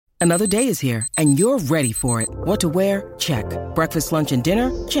Another day is here, and you're ready for it. What to wear? Check. Breakfast, lunch, and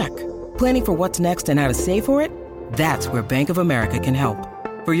dinner? Check. Planning for what's next and how to save for it? That's where Bank of America can help.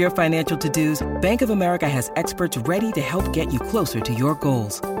 For your financial to-dos, Bank of America has experts ready to help get you closer to your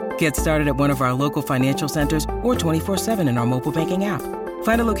goals. Get started at one of our local financial centers or 24/7 in our mobile banking app.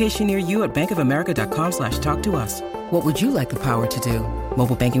 Find a location near you at bankofamerica.com/talktous. What would you like the power to do?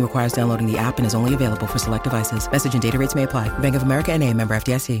 Mobile banking requires downloading the app and is only available for select devices. Message and data rates may apply. Bank of America N.A., member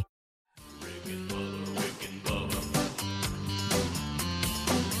FDIC.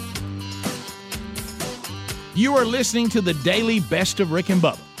 You are listening to the Daily Best of Rick and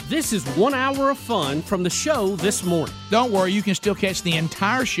Bubba. This is 1 hour of fun from the show this morning. Don't worry, you can still catch the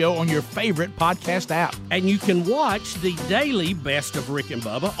entire show on your favorite podcast app. And you can watch the Daily Best of Rick and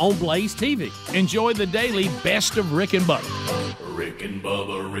Bubba on Blaze TV. Enjoy the Daily Best of Rick and Bubba. Rick and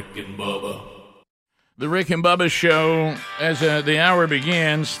Bubba, Rick and Bubba. The Rick and Bubba Show, as the hour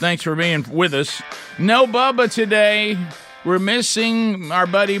begins. Thanks for being with us. No Bubba today. We're missing our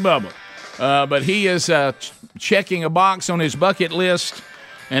buddy Bubba. But he is checking a box on his bucket list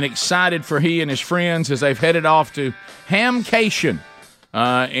and excited for he and his friends as they've headed off to Hamcation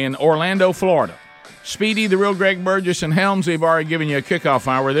in Orlando, Florida. Speedy, the real Greg Burgess, and Helmsy have already given you a kickoff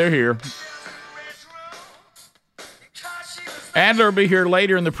hour. They're here. Adler will be here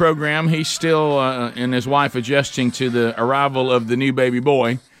later in the program. He's still and his wife adjusting to the arrival of the new baby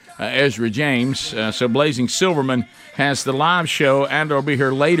boy, Ezra James. So Blazing Silverman has the live show. Adler will be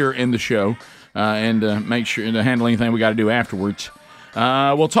here later in the show and make sure to handle anything we got to do afterwards.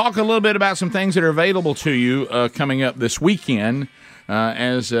 We'll talk a little bit about some things that are available to you coming up this weekend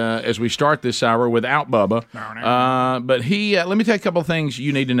as we start this hour without Bubba. But let me tell you a couple of things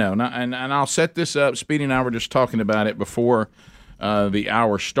you need to know. And I'll set this up. Speedy and I were just talking about it before the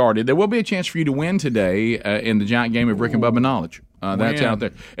hour started. There will be a chance for you to win today in the giant game of Rick and Bubba Knowledge. That's out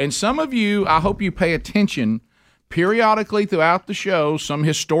there. And some of you, I hope you pay attention periodically throughout the show. Some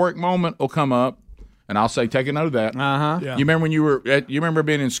historic moment will come up. And I'll say, take a note of that. Yeah. You remember when you remember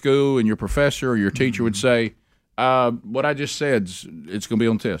being in school and your professor or your teacher would say, what I just said, it's going to be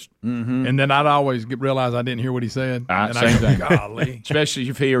on the test. Mm-hmm. And then I'd always realize I didn't hear what he said. Same thing. Golly. Especially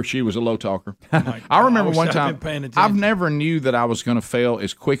if he or she was a low talker. I remember one time, I've never knew that I was going to fail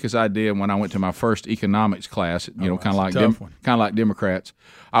as quick as I did when I went to my first economics class, kind of like Democrats.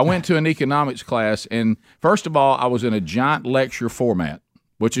 I went to an economics class, and first of all, I was in a giant lecture format,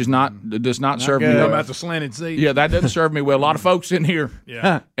 which does not serve me well. About the slanted seat. Yeah, that doesn't serve me well. A lot of folks in here.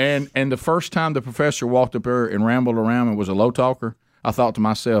 Yeah. And the first time the professor walked up there and rambled around and was a low talker, I thought to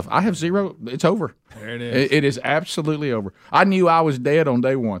myself, I have zero. It's over. There it is. It is absolutely over. I knew I was dead on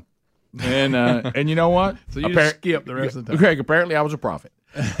day one. And you know what? So you just skipped the rest of the time. Greg, apparently I was a prophet.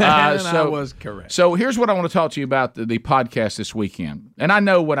 I was correct. So here's what I want to talk to you about the podcast this weekend. And I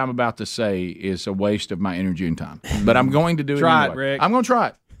know what I'm about to say is a waste of my energy and time, but I'm going to do it Try anyway. it, Rick. I'm going to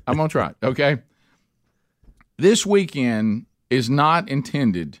try it, okay? This weekend is not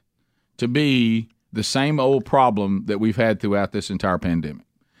intended to be the same old problem that we've had throughout this entire pandemic,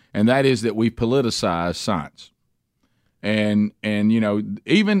 and that is that we politicize science. And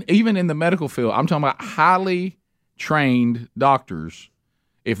even in the medical field, I'm talking about highly trained doctors.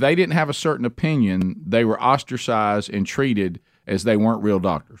 If they didn't have a certain opinion, they were ostracized and treated as they weren't real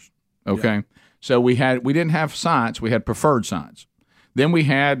doctors. Okay? Yeah. So we didn't have science, we had preferred science. Then we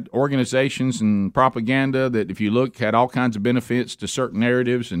had organizations and propaganda that, if you look, had all kinds of benefits to certain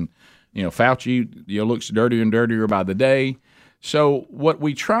narratives, and Fauci looks dirtier and dirtier by the day. So what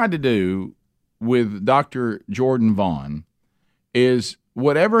we tried to do with Dr. Jordan Vaughn is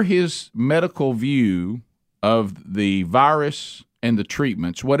whatever his medical view of the virus and the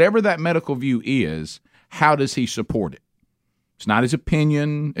treatments, whatever that medical view is, how does he support it? It's not his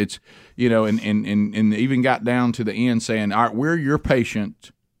opinion. It's, and even got down to the end saying, all right, we're your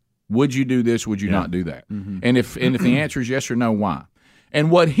patient. Would you do this? Would you not do that? Mm-hmm. And if the answer is yes or no, why? And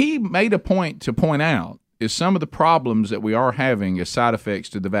what he made a point to point out is some of the problems that we are having as side effects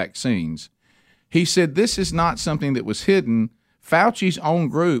to the vaccines. He said this is not something that was hidden. Fauci's own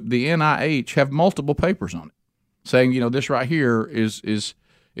group, the NIH, have multiple papers on it, saying, this right here is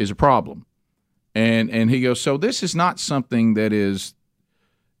a problem. And he goes, so this is not something that is,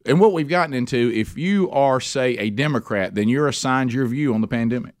 and what we've gotten into, if you are, say, a Democrat, then you're assigned your view on the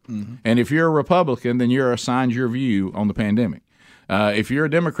pandemic. Mm-hmm. And if you're a Republican, then you're assigned your view on the pandemic. If you're a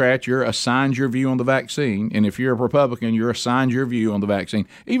Democrat, you're assigned your view on the vaccine. And if you're a Republican, you're assigned your view on the vaccine,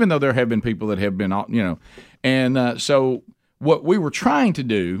 even though there have been people that have been, And so what we were trying to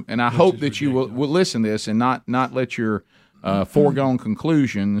do, and I hope that you will listen to this and not let your foregone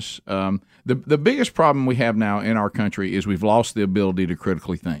conclusions. The biggest problem we have now in our country is we've lost the ability to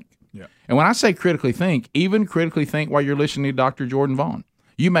critically think. Yeah. And when I say critically think, even critically think while you're listening to Dr. Jordan Vaughn.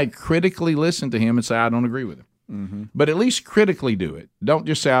 You may critically listen to him and say, I don't agree with him. Mm-hmm. But at least critically do it. Don't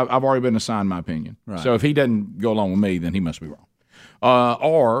just say, I've already been assigned my opinion. Right. So if he doesn't go along with me, then he must be wrong.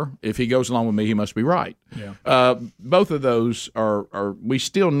 Or if he goes along with me, he must be right. Yeah. Both of those are we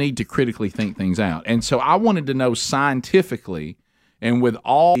still need to critically think things out. And so I wanted to know scientifically, and with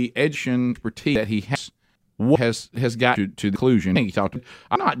all the education expertise that he has got to the conclusion. He talked.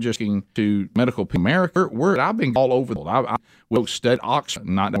 I'm not just getting to medical people. America. I've been all over the world. I will study Oxford,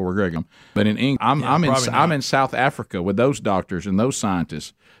 not where Greg, but in England. I'm in South Africa with those doctors and those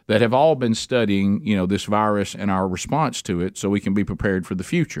scientists that have all been studying, this virus and our response to it, so we can be prepared for the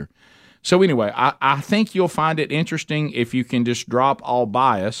future. So anyway, I think you'll find it interesting if you can just drop all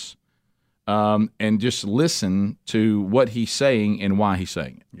bias, and just listen to what he's saying and why he's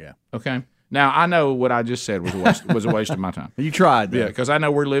saying it. Yeah. Okay. Now I know what I just said was a waste of my time. You tried, yeah, because I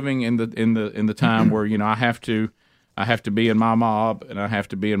know we're living in the time where I have to be in my mob and I have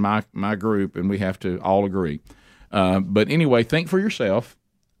to be in my group and we have to all agree. But anyway, think for yourself,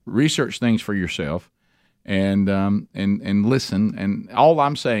 research things for yourself, and listen. And all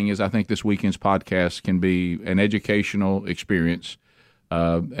I'm saying is I think this weekend's podcast can be an educational experience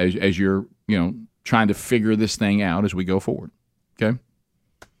as you're trying to figure this thing out as we go forward. Okay.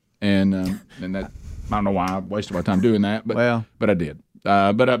 And that I don't know why I wasted my time doing that, but I did.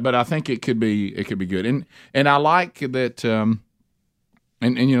 But I think it could be good. And I like that. And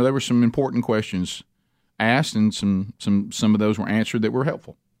there were some important questions asked, and some of those were answered that were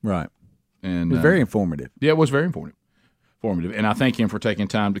helpful. Right. And it was very informative. Yeah, it was very informative. And I thank him for taking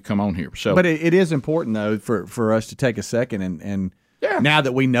time to come on here. So, but it is important though for us to take a second and now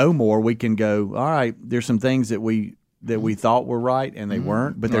that we know more, we can go. All right, there's some things that we thought were right and they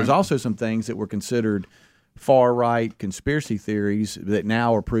weren't, but there's also some things that were considered far right conspiracy theories that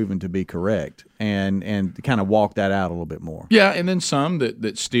now are proven to be correct, and kind of walk that out a little bit more. Yeah, and then some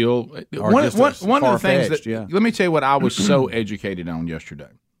that still one of the things that let me tell you what I was so educated on yesterday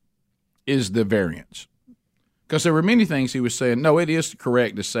is the variance, because there were many things he was saying. No, it is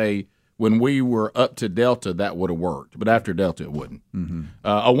correct to say when we were up to Delta, that would have worked, but after Delta, it wouldn't.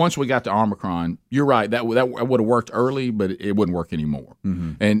 Mm-hmm. Once we got to Omicron, you're right, that would have worked early, but it wouldn't work anymore.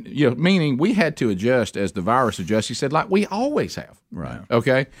 Mm-hmm. And meaning we had to adjust as the virus adjusts. He said, like we always have. Right.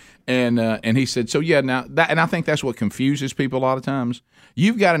 Okay. And he said, so now that, and I think that's what confuses people a lot of times.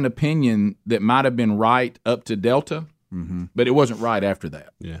 You've got an opinion that might have been right up to Delta, but it wasn't right after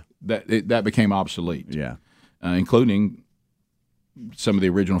that. Yeah. That became obsolete. Yeah. Including some of the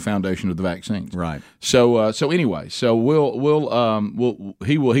original foundation of the vaccines. Right. So anyway, he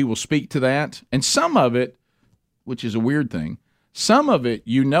will speak to that, and some of it, which is a weird thing, some of it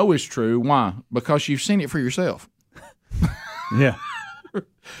is true. Why? Because you've seen it for yourself. Yeah.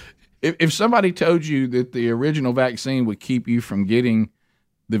 If somebody told you that the original vaccine would keep you from getting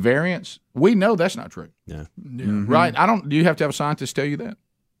the variants, we know that's not true. Yeah. Right? Do you have to have a scientist tell you that?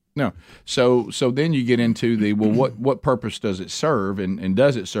 No. So then you get into the what purpose does it serve, and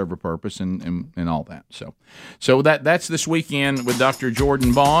does it serve a purpose, and all that. So that's this weekend with Dr.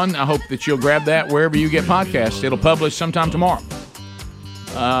 Jordan Vaughn. I hope that you'll grab that wherever you get podcasts. It'll publish sometime tomorrow.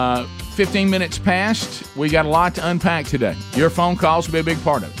 15 minutes past. We got a lot to unpack today. Your phone calls will be a big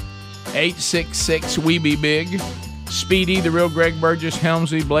part of it. 866-WE-BE-BIG. Speedy, the real Greg Burgess,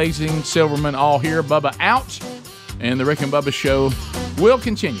 Helmsley, Blazing, Silverman, all here. Bubba out. And the Rick and Bubba Show will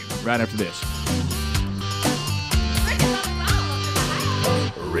continue right after this.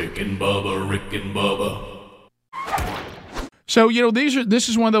 Rick and Bubba, Rick and Bubba. So, this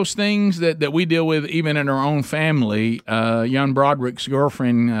is one of those things that we deal with even in our own family. Young Broderick's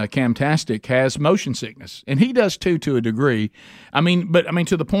girlfriend, Camtastic, has motion sickness. And he does too, to a degree. I mean,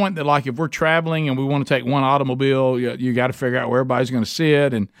 to the point that, like, if we're traveling and we want to take one automobile, you got to figure out where everybody's going to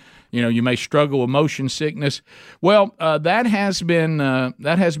sit, and you may struggle with motion sickness. Well, that has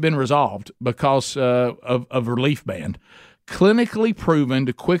been resolved because of Relief Band, clinically proven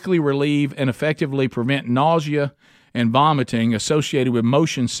to quickly relieve and effectively prevent nausea and vomiting associated with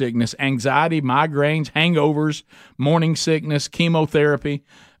motion sickness, anxiety, migraines, hangovers, morning sickness, chemotherapy,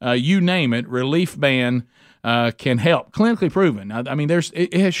 you name it. Relief Band can help. Clinically proven. I mean,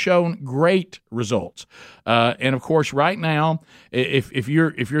 it has shown great results. And of course, right now, if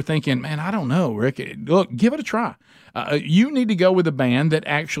you're thinking, man, I don't know, Rick, look, give it a try. You need to go with a band that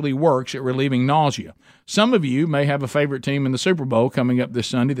actually works at relieving nausea. Some of you may have a favorite team in the Super Bowl coming up this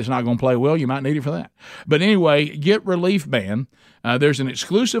Sunday that's not going to play well. You might need it for that. But anyway, get Relief Band. There's an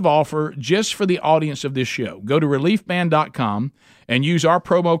exclusive offer just for the audience of this show. Go to reliefband.com and use our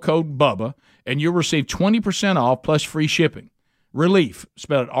promo code BUBBA, and you'll receive 20% off plus free shipping. Relief,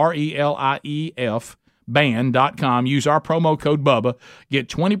 spelled RELIEF, band.com. Use our promo code BUBBA. Get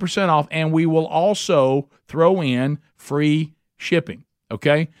 20% off, and we will also throw in free shipping,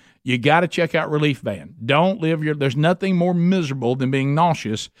 okay? You got to check out Relief Band. There's nothing more miserable than being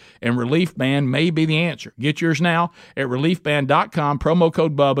nauseous, and Relief Band may be the answer. Get yours now at reliefband.com, promo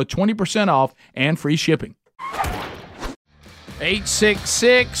code BUBBA, 20% off and free shipping.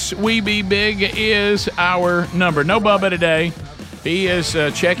 866-WE-BE-BIG is our number. No Bubba today. He is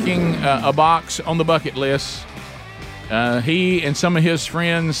checking a box on the bucket list. He and some of his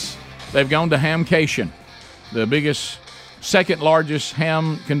friends, they've gone to Hamcation, the biggest, second largest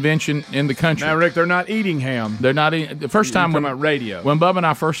ham convention in the country. Now, Rick, they're not eating ham. They're not eating. The first time about radio. When Bubba and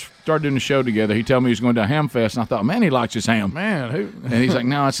I first started doing the show together, he told me he was going to a ham fest, and I thought, man, he likes his ham. Man, who? And he's like,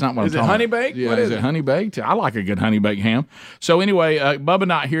 no, that's not what I'm talking about. Is it honey baked? Yeah, is it honey baked? I like a good honey baked ham. So anyway, Bubba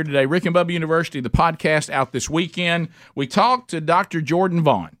not here today. Rick and Bubba University, the podcast out this weekend. We talked to Dr. Jordan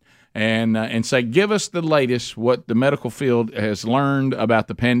Vaughn and say, give us the latest, what the medical field has learned about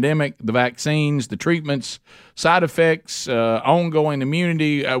the pandemic, the vaccines, the treatments, side effects, ongoing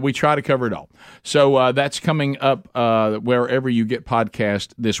immunity. We try to cover it all. So that's coming up wherever you get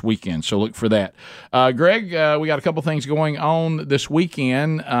podcasts this weekend. So look for that. Greg, we got a couple things going on this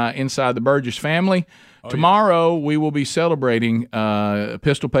weekend inside the Burgess family. Tomorrow we will be celebrating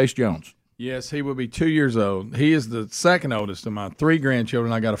Pistol Pace Jones. Yes, he will be 2 years old. He is the second oldest of my three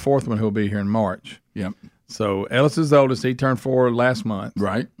grandchildren. I got a fourth one who'll be here in March. Yep. So Ellis is the oldest. He turned 4 last month.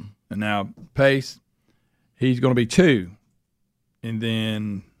 Right. And now Pace, he's going to be 2. And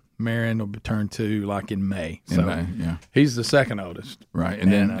then Marion will turn 2 like in May. So yeah. He's the second oldest. Right.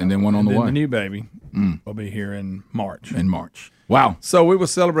 And then one on the way. The new baby will be here in March. Wow. So we will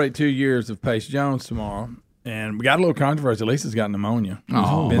celebrate 2 years of Pace Jones tomorrow. And we got a little controversy. Lisa's got pneumonia.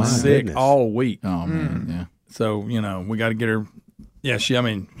 Been sick all week. Oh, man, yeah. So, we got to get her. Yeah,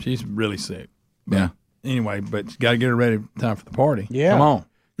 she's really sick. But anyway, but you got to get her ready in time for the party. Yeah. Come on.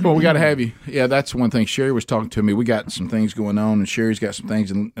 Well, we got to have you. Yeah, that's one thing. Sherry was talking to me. We got some things going on, and Sherry's got some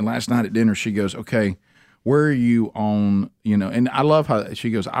things. And last night at dinner, she goes, okay, where are you on, and I love how she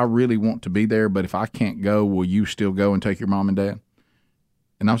goes, I really want to be there, but if I can't go, will you still go and take your mom and dad?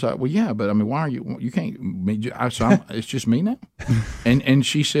 And I was like, well, yeah, but I mean, why are you can't, it's just me now? And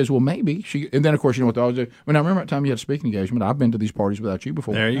she says, well, maybe. And then, of course, you know what they always do? When I remember that time you had a speaking engagement, I've been to these parties without you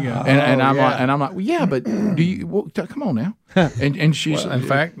before. There you go. And I'm like, well, yeah, but do you, come on now. And she's. Well, in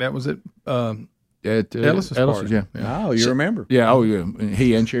fact, that was at Ellis's party. Yeah. Oh, you remember? Yeah. Oh, yeah.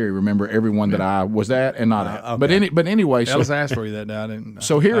 He and Sherry remember everyone that I was at and not at. Okay. But anyway, Ellis asked for you that day. I didn't.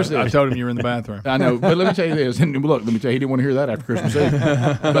 So here's I told him you were in the bathroom. I know, but let me tell you this. And look, let me tell you, he didn't want to hear that after Christmas Eve.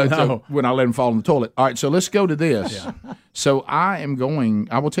 But when I let him fall in the toilet. All right. So let's go to this. Yeah. So I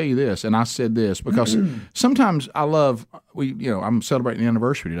will tell you this, and I said this because sometimes I'm celebrating the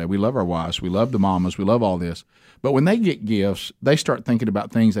anniversary today. We love our wives. We love the mamas. We love all this. But when they get gifts, they start thinking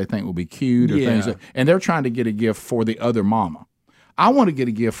about things they think will be cute or things, and they're trying to get a gift for the other mama. I want to get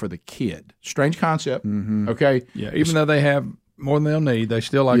a gift for the kid. Strange concept, okay? Yeah, even though they have more than they'll need, they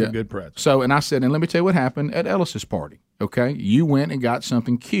still like a good present. So, and I said, and let me tell you what happened at Ellis's party, okay? You went and got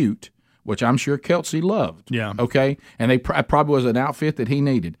something cute, which I'm sure Kelsey loved, okay? And it probably was an outfit that he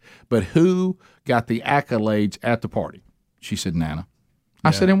needed. But who got the accolades at the party? She said, Nana.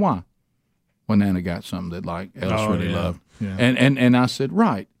 I said, and why? When Nana got something that Ellis really loved. Yeah. And I said,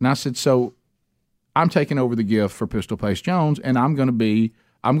 right. And I said, so I'm taking over the gift for Pistol Pace Jones, and I'm going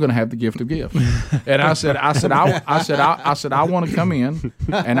to have the gift of gifts. And I said, I want to come in,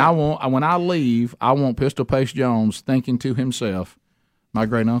 and when I leave, I want Pistol Pace Jones thinking to himself, my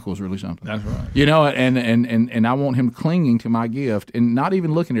great uncle is really something. That's right. And I want him clinging to my gift and not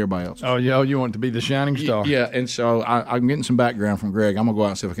even looking at everybody else. Oh, yeah, you want it to be the shining star. Yeah, and so I'm getting some background from Greg. I'm going to go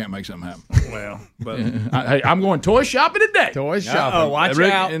out and see if I can't make something happen. Well, but I'm going toy shopping today. Toy shopping. Watch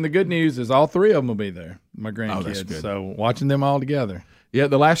out. And the good news is all three of them will be there, my grandkids. That's good. So watching them all together. Yeah,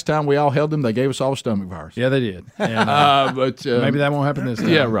 the last time we all held them, they gave us all a stomach virus. Yeah, they did. And, But maybe that won't happen this time.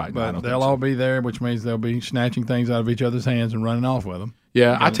 Yeah, right. No, I But don't they'll think so. all be there, which means they'll be snatching things out of each other's hands and running off with them.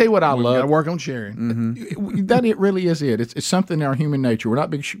 Yeah, I tell you what I We've got to love. work on sharing. That it really is it. It's something in our human nature. We're not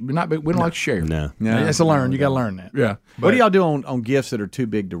big. We don't like to share. No. It's a learn. You got to learn that. Yeah. What do y'all do on gifts that are too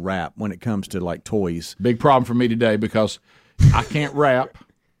big to wrap when it comes to like toys? Big problem for me today because I can't wrap.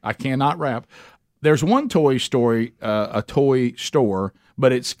 I cannot wrap. There's one toy store,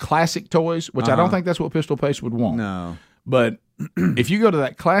 but it's classic toys, which I don't think that's what Pistol Pace would want. No. But if you go to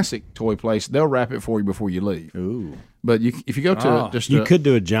that classic toy place, they'll wrap it for you before you leave. Ooh. But if you go to just You could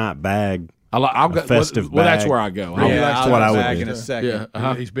do a giant bag. I'll go. festive well, that's bag. where I go. Yeah, that's I'll what have I a would bag do. in a second.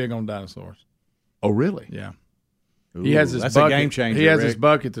 Yeah. He's big on dinosaurs. Oh, really? Yeah. Ooh, He has this that's bucket. a game changer. He has this Rick.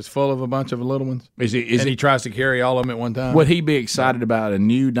 bucket that's full of a bunch of little ones. Is he? And he tries to carry all of them at one time. Would he be excited about a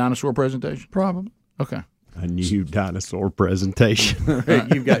new dinosaur presentation? Probably. Okay. A new dinosaur presentation.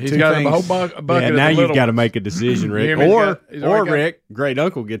 You've got He's two got things. a whole bucket Yeah, of now the you've little got to ones. make a decision, Rick. He's got- he's Or already got- Rick, great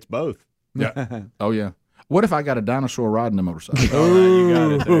uncle gets both. Yeah. Oh yeah. What if I got a dinosaur riding a motorcycle? You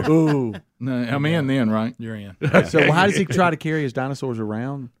got it there. Ooh. No, I'm in then, right? You're in. So how does he try to carry his dinosaurs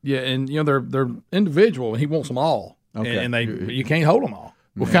around? Yeah, and they're individual, and he wants them all. Okay. And they you can't hold them all.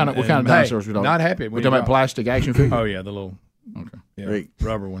 What kind of And, dinosaurs we talking? Not happy. We're talking about plastic action figures. Oh yeah, the little Rick,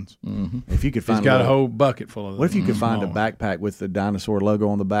 rubber ones. if you could He's find got a little- whole bucket full of them. What if you could find a Small. backpack with the dinosaur logo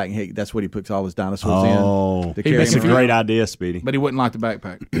on the back? And that's what he puts all his dinosaurs Oh, in. To carry that's a them around? great idea, Speedy. But he wouldn't like the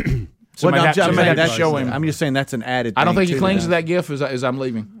backpack. Well, no, I'm somebody saying had to that's- show him. I'm just saying that's an added. I don't thing think he to clings that. to that gift as I'm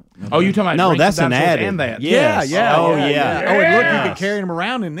leaving. Oh, you talking about No, brings that's the an dinosaurs added. and that? Yeah. Yeah. Oh, yeah. yeah. Oh, and look, you Yes. could carry them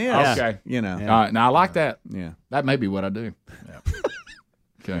around in this. Okay. You know. All right. Now I like that. Yeah. That may be what I do.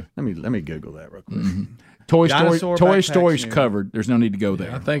 Okay. Let me Google that real quick. Toy Dinosaur Story's backpacks, yeah. covered. There's no need to go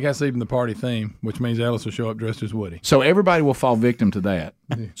there. I think that's even the party theme, which means Ellis will show up dressed as Woody. So everybody will fall victim to that.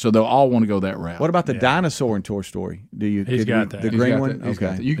 So they'll all want to go that route. What about the dinosaur in Toy Story? Do you? He's could got you- that. The He's green Got one. that. He's got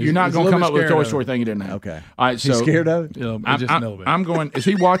Okay. that. You're He's- not he's going a to come little up with a bit Toy scared Story of thing he didn't have. Okay. All right. He's So scared of it. Just a little bit. I'm going. Is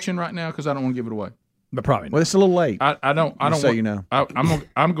he watching right now? Because I don't want to give it away. But probably not. Well, it's a little late. I don't. so want, you know.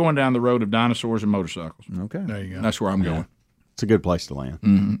 I'm going down the road of dinosaurs and motorcycles. Okay. There you go. That's where I'm going. It's a good place to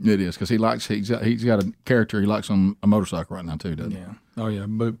land. It is because he's got a character he likes on a motorcycle right now too, doesn't he? Yeah. Oh yeah,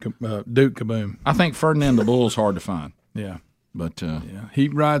 Duke Kaboom. I think Ferdinand the Bull's hard to find, Yeah. but Yeah. He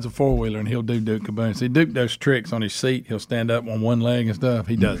rides a 4-wheeler and he'll do Duke Kaboom. See, Duke does tricks on his seat. He'll stand up on one leg and stuff.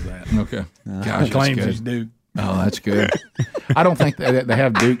 He does that. okay. Gosh, He claims that's he's good. Duke. Oh, that's good. I don't think they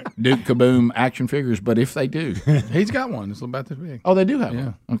have Duke Kaboom action figures, but if they do, He's got one. It's about this big. oh, they do have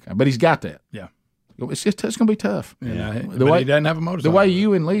one. Okay, but he's got that. Yeah. it's going to be tough. Yeah. The But way he doesn't have a the motorcycle. way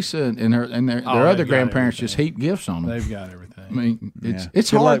you and Lisa and their they've other got grandparents just everything. heap gifts on them. They've got everything. I mean, it's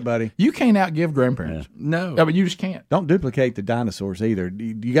Good hard, luck, buddy. You can't outgive grandparents. No. No, but you just can't. Don't duplicate the dinosaurs either.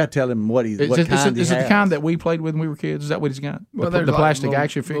 You got to tell him what he's Is what it kind he the has. kind that we played with when we were kids? Is that what he's got? Well, the there's like plastic little-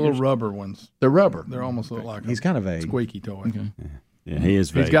 action Little figures? rubber ones. The rubber. They're almost look like He's a kind of vague. squeaky toy. Yeah, he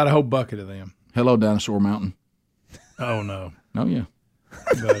is vague. He's got a whole bucket of them. Hello, Dinosaur Mountain. Oh no. Oh, yeah.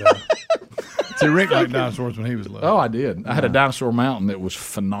 But, see, Rick liked dinosaurs when he was little. Oh, I did. I had a Dinosaur Mountain that was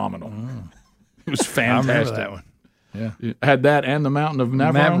phenomenal. It was I fantastic. remember that one. Yeah. I had that and the Mountain of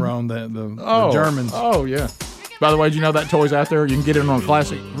Navarone. Navarone, the Germans. Oh, yeah. By the way, did you know that toy's out there? You can get it on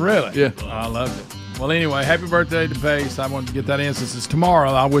Classic. Really? Yeah. I loved it. Well, anyway, happy birthday to Pace. I wanted to get that in since it's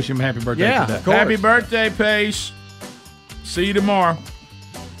tomorrow. I wish him happy birthday Yeah, today. of course. Happy birthday, Pace. See you tomorrow.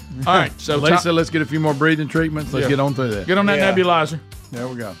 All right. So, Lisa, let's get a few more breathing treatments. Let's Yeah. get on through that. get on that Yeah. nebulizer. There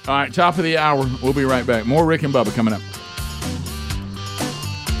we go. All right. Top of the hour. We'll be right back. More Rick and Bubba coming up.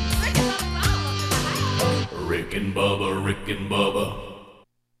 Rick and Bubba, Rick and Bubba.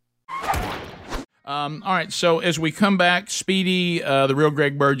 All right, so as we come back, Speedy, the real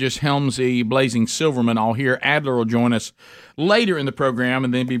Greg Burgess, Helmsy, Blazing Silverman, all here. Adler will join us later in the program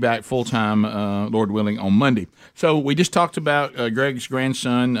and then be back full-time, Lord willing, on Monday. So we just talked about Greg's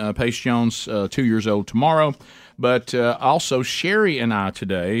grandson, Pace Jones, 2 years old tomorrow. But also Sherry and I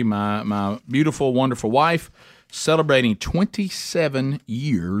today, my beautiful, wonderful wife, celebrating 27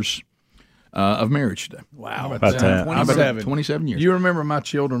 years of marriage today. Wow. About that. 27. 27 years. You remember my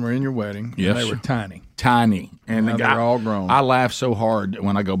children were in your wedding. Yes, And they sir. were tiny. Tiny, and Now they're all grown. I laugh so hard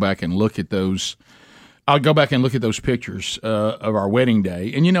when I go back and look at those. I'll go back and look at those pictures of our wedding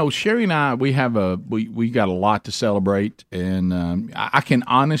day, and you know, Sherry and I, we got a lot to celebrate, and I can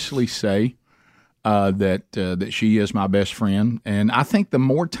honestly say that she is my best friend, and I think the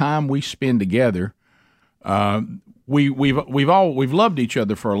more time we spend together, we've loved each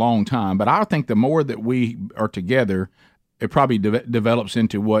other for a long time, but I think the more that we are together, it probably develops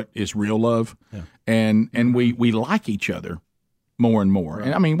into what is real love, and we like each other more and more.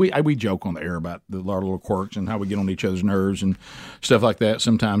 And I mean, we joke on the air about our little quirks and how we get on each other's nerves and stuff like that.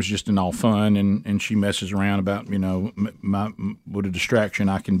 Sometimes just in all fun, and she messes around about what a distraction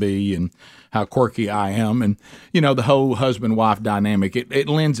I can be and how quirky I am, and the whole husband-wife dynamic. It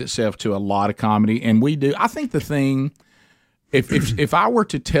lends itself to a lot of comedy, and we do. I think the thing, if I were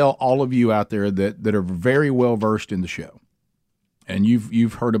to tell all of you out there that are very well versed in the show, and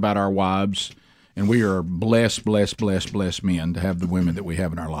you've heard about our wives. And we are blessed men to have the women that we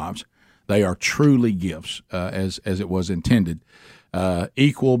have in our lives. They are truly gifts, as it was intended,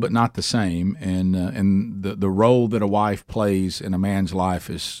 equal but not the same. And the role that a wife plays in a man's life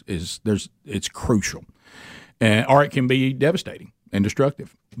it's crucial, or it can be devastating and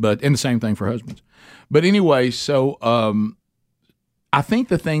destructive. And the same thing for husbands. But anyway, so I think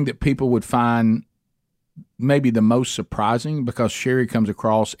the thing that people would find maybe the most surprising, because Sherry comes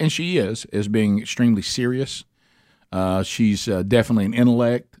across, and she is, as being extremely serious. She's definitely an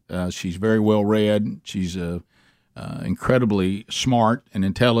intellect. She's very well read. She's incredibly smart and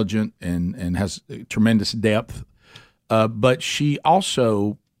intelligent and has tremendous depth. But she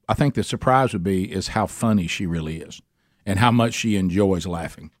also, I think the surprise would be, is how funny she really is and how much she enjoys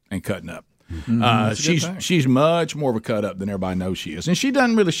laughing and cutting up. She's much more of a cut up than everybody knows she is, and she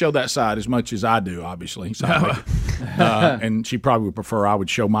doesn't really show that side as much as I do, obviously. And she probably would prefer I would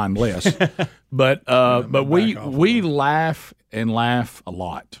show mine less. But we laugh and laugh a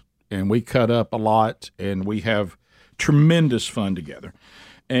lot, and we cut up a lot, and we have tremendous fun together.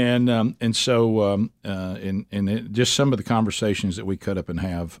 And so just some of the conversations that we cut up and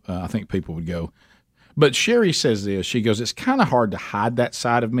have, I think people would go. But Sherry says this. She goes, it's kind of hard to hide that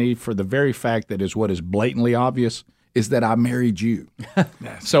side of me for the very fact that is what is blatantly obvious is that I married you.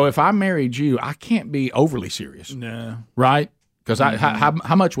 So if I married you, I can't be overly serious. No. Right? Because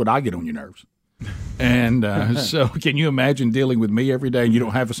how much would I get on your nerves? And so can you imagine dealing with me every day and you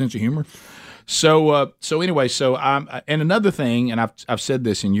don't have a sense of humor? So anyway, and another thing, and I've said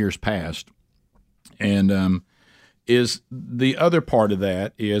this in years past, and is the other part of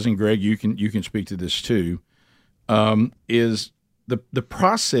that is, and Greg, you can speak to this too, is the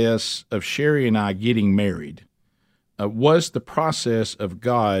process of Sherry and I getting married was the process of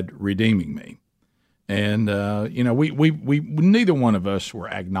God redeeming me. And we neither one of us were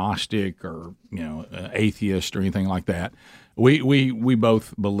agnostic or atheist or anything like that. We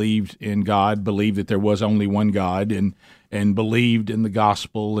both believed in God, believed that there was only one God, and believed in the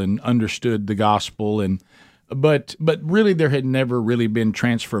gospel and understood the gospel, but really there had never really been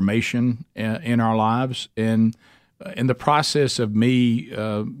transformation in our lives. And in the process of me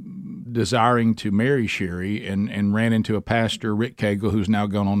desiring to marry Sherry and ran into a pastor, Rick Cagle, who's now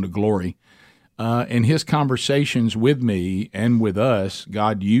gone on to glory. In his conversations with me and with us,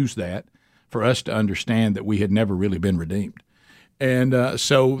 God used that for us to understand that we had never really been redeemed. And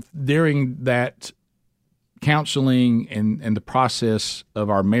so during that counseling and the process of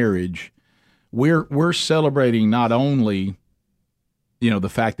our marriage, we're celebrating not only, the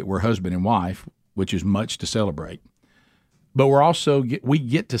fact that we're husband and wife, which is much to celebrate, but we're also we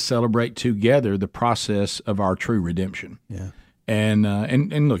get to celebrate together the process of our true redemption. Yeah. And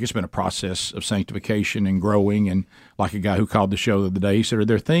look, it's been a process of sanctification and growing. And like a guy who called the show the other day, he said, are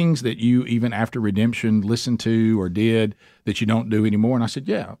there things that you, even after redemption, listened to or did that you don't do anymore? And I said,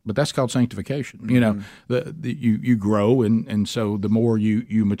 yeah, but that's called sanctification. Mm-hmm. You grow, and so the more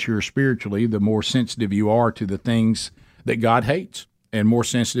you mature spiritually, the more sensitive you are to the things that God hates and more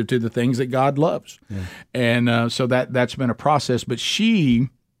sensitive to the things that God loves. Yeah. And so that's been a process. But she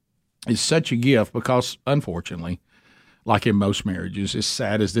is such a gift because, unfortunately, like in most marriages, as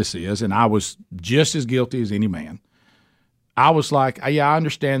sad as this is, and I was just as guilty as any man, I was like, yeah, I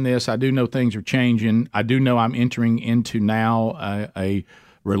understand this. I do know things are changing. I do know I'm entering into now a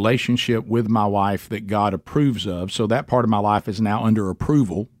relationship with my wife that God approves of. So that part of my life is now under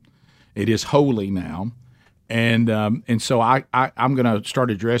approval. It is holy now. And so I'm going to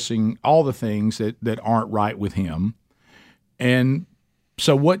start addressing all the things that aren't right with him. And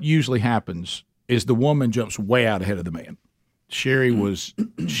so what usually happens is the woman jumps way out ahead of the man. Sherry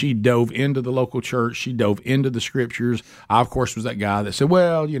she dove into the local church. She dove into the scriptures. I, of course, was that guy that said,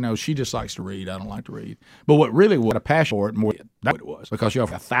 well, she just likes to read. I don't like to read. But what a passion for it more, that's what it was, because you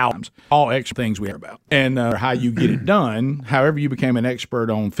have thousands, all extra things we hear about. And how you get it done, however you became an expert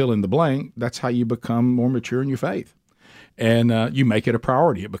on fill in the blank, that's how you become more mature in your faith. And you make it a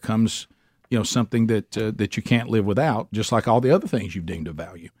priority. It becomes, something that you can't live without, just like all the other things you've deemed of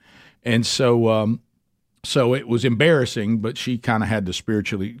value. And so it was embarrassing, but she kind of had to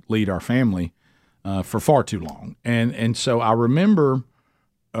spiritually lead our family for far too long. And so I remember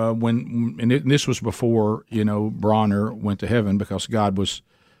this was before Bronner went to heaven, because God was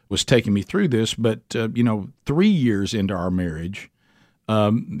taking me through this. But 3 years into our marriage,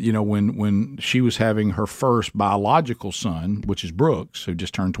 when she was having her first biological son, which is Brooks, who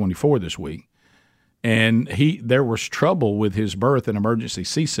just turned 24 this week, and there was trouble with his birth, an emergency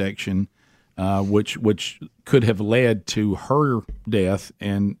C-section, which could have led to her death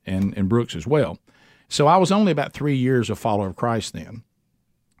and Brooks as well. So I was only about 3 years a follower of Christ then.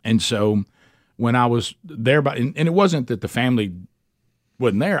 And so when I was there, and it wasn't that the family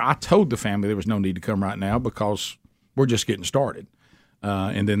wasn't there. I told the family there was no need to come right now because we're just getting started.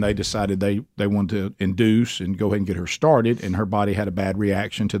 And then they decided they wanted to induce and go ahead and get her started, and her body had a bad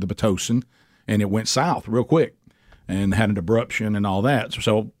reaction to the Pitocin, and it went south real quick and had an abruption and all that.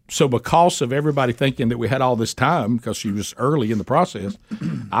 So because of everybody thinking that we had all this time because she was early in the process,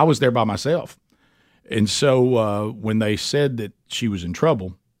 I was there by myself. And so when they said that she was in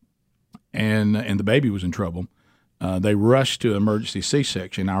trouble and the baby was in trouble, they rushed to emergency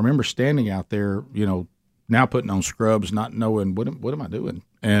C-section. I remember standing out there, now putting on scrubs, not knowing what am I doing.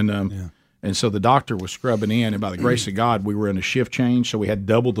 And so the doctor was scrubbing in, and by the grace of God, we were in a shift change, so we had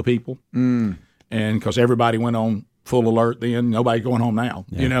double the people. And because everybody went on full alert then, nobody going home now,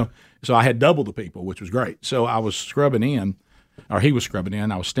 So I had double the people, which was great. So I was scrubbing in, or he was scrubbing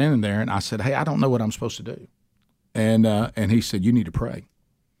in. I was standing there, and I said, "Hey, I don't know what I'm supposed to do." And he said, "You need to pray."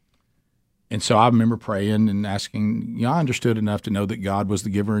 And so I remember praying and asking. I understood enough to know that God was the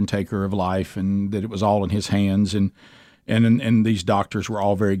giver and taker of life, and that it was all in His hands. And these doctors were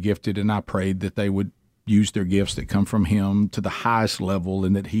all very gifted, and I prayed that they would use their gifts that come from Him to the highest level,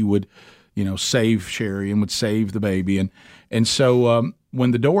 and that He would, save Sherry and would save the baby. And so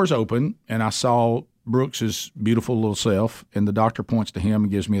when the doors opened and I saw Brooks's beautiful little self, and the doctor points to him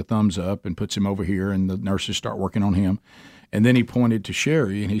and gives me a thumbs up and puts him over here, and the nurses start working on him. And then he pointed to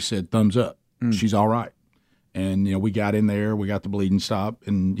Sherry and he said, "Thumbs up. She's all right." And, we got in there, we got the bleeding stopped,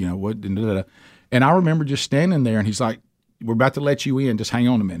 and, and I remember just standing there, and he's like, "We're about to let you in. Just hang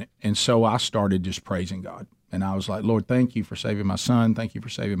on a minute." And so I started just praising God. And I was like, "Lord, thank you for saving my son. Thank you for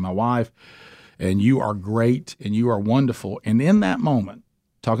saving my wife. And you are great, and you are wonderful." And in that moment,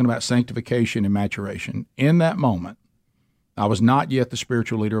 talking about sanctification and maturation, in that moment, I was not yet the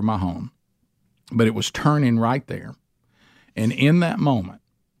spiritual leader of my home, but it was turning right there. And in that moment,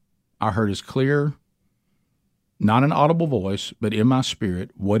 I heard his clear, not an audible voice, but in my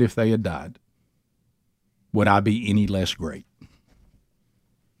spirit, "What if they had died? Would I be any less great?"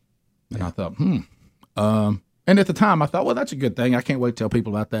 And I thought, and at the time I thought, well, that's a good thing. I can't wait to tell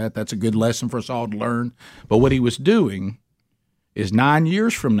people about that. That's a good lesson for us all to learn. But what he was doing is 9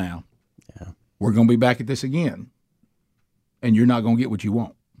 years from now, we're going to be back at this again, and you're not going to get what you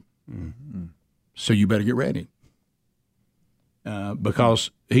want. Mm-hmm. So you better get ready.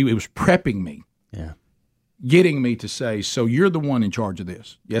 Because he was prepping me, getting me to say, "So you're the one in charge of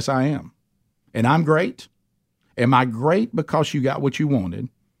this." Yes, I am. And I'm great. Am I great because you got what you wanted,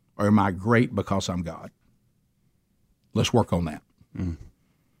 or am I great because I'm God? Let's work on that.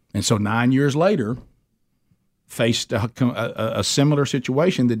 And so 9 years later, faced a similar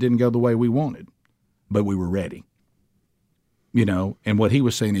situation that didn't go the way we wanted, but we were ready. And what he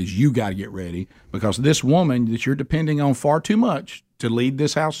was saying is, you got to get ready, because this woman that you're depending on far too much to lead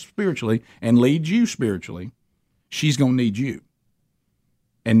this house spiritually and lead you spiritually, she's going to need you.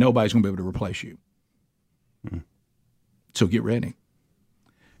 And nobody's going to be able to replace you. So get ready.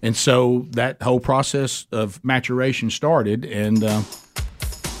 And so that whole process of maturation started, and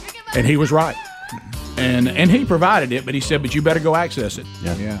he was right. And he provided it, but he said, "But you better go access it."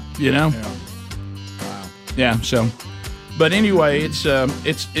 So. But anyway, it's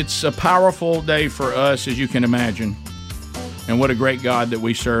a powerful day for us, as you can imagine. And what a great God that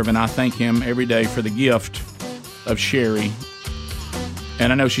we serve. And I thank Him every day for the gift of Sherry.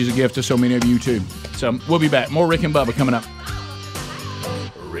 And I know she's a gift to so many of you, too. So we'll be back. More Rick and Bubba coming up.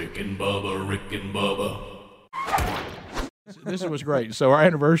 Rick and Bubba, Rick and Bubba. This was great. So our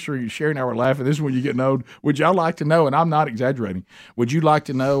anniversary, Sherry and I were laughing. This is when you're getting old. Would y'all like to know, and I'm not exaggerating, would you like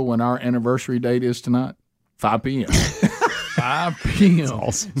to know when our anniversary date is tonight? 5 p.m. 5 p.m.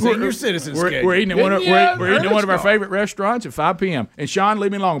 Awesome. Senior citizen schedule. We're eating at one of our favorite restaurants at 5 p.m. And Sean,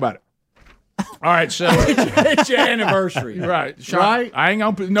 leave me alone about it. All right, so it's your anniversary, right? Sean, right? I ain't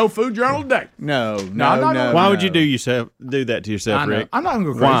gonna put no food journal today. No. Why would you do that to yourself, Rick? I'm not gonna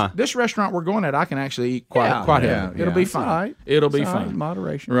go crazy. Why? This restaurant we're going at, I can actually eat quite heavily. It'll be fine. Right. It'll be fine.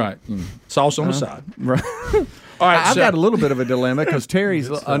 Moderation, right? Sauce on the side, right? All right, I've got a little bit of a dilemma because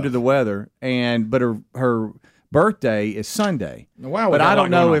Terry's under the weather, but her birthday is Sunday. Wow, but I don't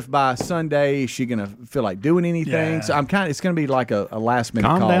know if by Sunday is she going to feel like doing anything. Yeah. So it's going to be like a last minute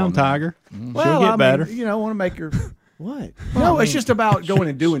call. Calm down, Tiger. Well, She'll get better. You know, want to make her what? No, it's just about going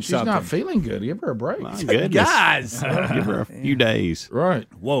and doing She's something. not feeling good. Give her a break. My goodness. Guys. Give her a few days. Right.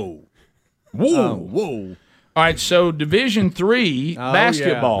 Whoa. Whoa. All right, so Division III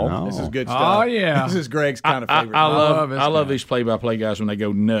basketball. Yeah. This is good stuff. Oh, yeah. This is Greg's kind of favorite. I love these play-by-play guys when they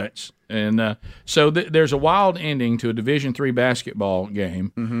go nuts. And so there's a wild ending to a Division III basketball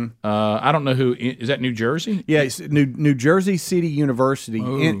game. Mm-hmm. I don't know who is that. New Jersey? Yeah, it's New Jersey City University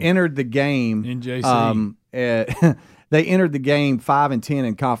entered the game. NJC. They entered the game 5-10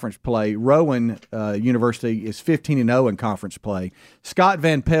 in conference play. Rowan University is 15-0 in conference play. Scott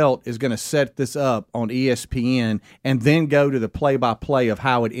Van Pelt is going to set this up on ESPN and then go to the play-by-play of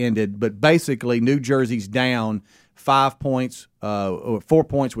how it ended. But basically, New Jersey's down 5 points, 4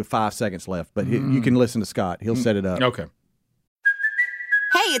 points with 5 seconds left. But you can listen to Scott; he'll set it up. Okay.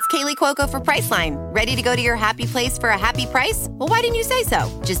 Hey, it's Kaylee Cuoco for Priceline. Ready to go to your happy place for a happy price? Well, why didn't you say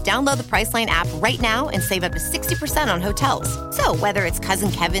so? Just download the Priceline app right now and save up to 60% on hotels. So whether it's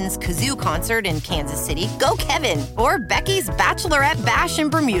Cousin Kevin's Kazoo Concert in Kansas City, go Kevin, or Becky's Bachelorette Bash in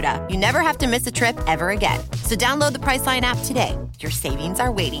Bermuda, you never have to miss a trip ever again. So download the Priceline app today. Your savings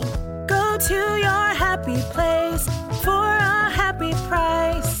are waiting. Go to your happy place for a happy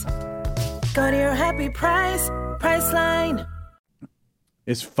price. Go to your happy price, Priceline.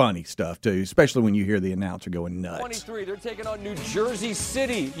 It's funny stuff, too, especially when you hear the announcer going nuts. 23, they're taking on New Jersey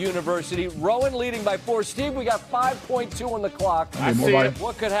City University. Rowan leading by 4. Steve, we got 5.2 on the clock. I see it.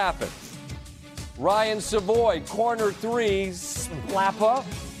 What could happen? Ryan Savoy, corner 3, Slappa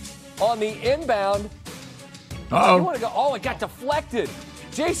on the inbound. Uh-oh. You want to go? Oh, it got deflected.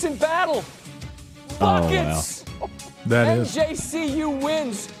 Jason Battle. Buckets. Oh, wow. That is. NJCU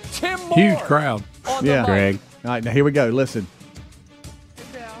wins. Tim Moore. Huge crowd. On Yeah. the Greg. All right, now here we go. Listen.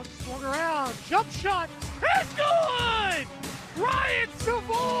 Swung around, jump shot, it's good! Ryan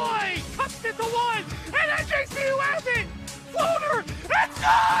Savoy cuts it to 1, and NJCU has it! Floater, it's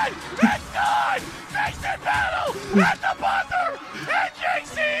good! It's good! Jason Battle at the buzzer!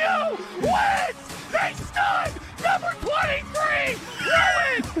 NJCU wins! They stud number 23!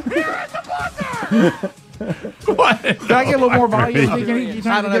 Rowan here at the buzzer! What? Can I get a little more volume? You think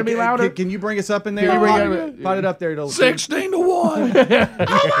I don't know. going to be louder? Can you bring us up in there? Put it up there. 16-1.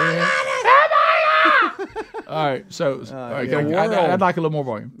 All right, so all right, I'd like a little more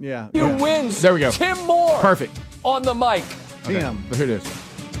volume. Yeah. You wins. There we go. Tim Moore. Perfect. On the mic. Tim. Here it is.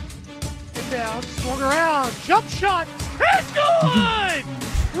 Down, swung around, jump shot, it's good!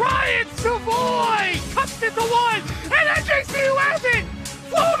 Ryan Savoy cuts it to 1, and NJCU has it!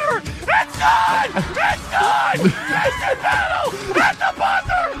 Floater, it's good! It's good! Jason Battle at the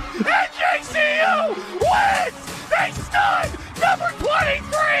buzzer! NJCU wins! They stud number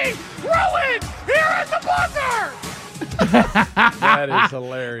 23! Rowan here at the buzzer! That is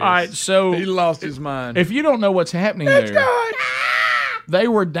hilarious. All right, so he lost his mind. If you don't know what's happening there, they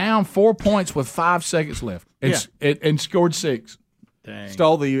were down 4 points with 5 seconds left and scored 6. Dang.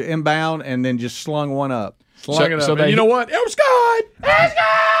 Stole the inbound and then just slung one up. Slung it up. And you know what? It was good. It's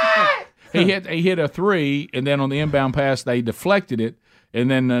good! He hit a 3, and then on the inbound pass they deflected it, and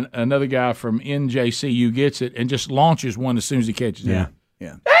then another guy from NJCU gets it and just launches one as soon as he catches it.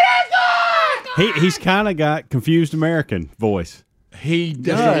 Yeah. He's kind of got confused American voice. He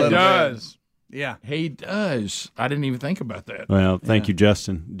does. Yeah. He does. I didn't even think about that. Well, thank you,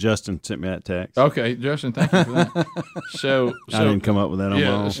 Justin. Justin sent me that text. Okay, Justin, thank you for that. So I didn't come up with that on my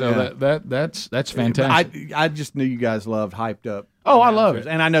own. So that's fantastic. I just knew you guys loved hyped up. Oh, I love it.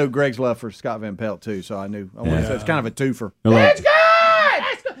 And I know Greg's love for Scott Van Pelt, too, so I knew. So it's kind of a twofer. It's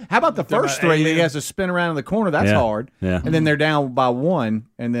good! How about the first 3 that he has to spin around in the corner? That's hard. Yeah. And then they're down by 1,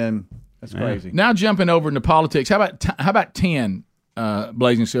 and then that's crazy. Now jumping over into politics, how about 10,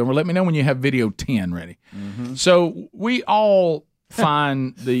 Blazing Silver? Let me know when you have video 10 ready. Mm-hmm. So we all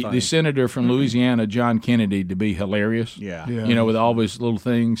find the senator from Louisiana, John Kennedy, to be hilarious. Yeah. You know, with all his little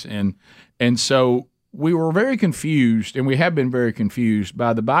things. And so we were very confused, and we have been very confused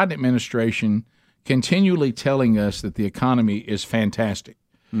by the Biden administration continually telling us that the economy is fantastic.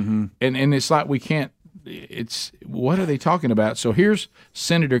 Mm-hmm. And it's like we can't – it's what are they talking about? So here's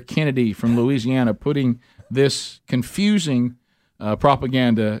Senator Kennedy from Louisiana putting this confusing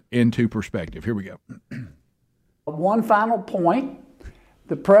propaganda into perspective. Here we go. One final point.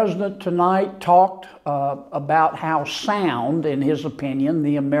 The president tonight talked about how sound, in his opinion,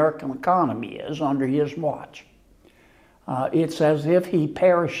 the American economy is under his watch. It's as if he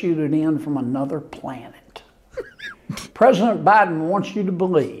parachuted in from another planet. President Biden wants you to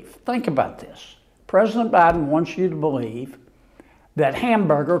believe, think about this, President Biden wants you to believe that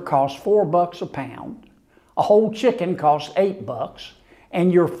hamburger costs $4 a pound, a whole chicken costs $8,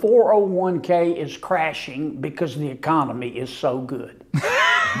 and your 401k is crashing because the economy is so good.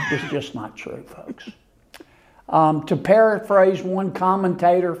 It's just not true, folks. To paraphrase one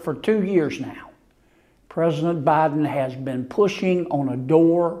commentator, for 2 years now, President Biden has been pushing on a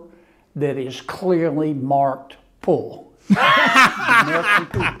door that is clearly marked pull. The American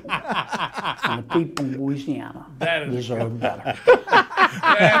people and the people in Louisiana deserve better.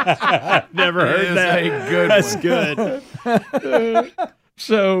 Never heard that. That's good.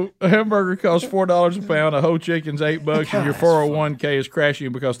 So a hamburger costs $4 a pound, a whole chicken's $8, and your 401k is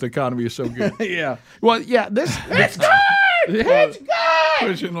crashing because the economy is so good. Yeah. Well, yeah, it's good. It's good.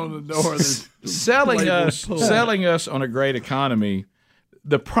 Pushing on the door. selling us on a great economy.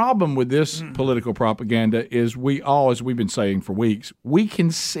 The problem with this political propaganda is we all, as we've been saying for weeks, we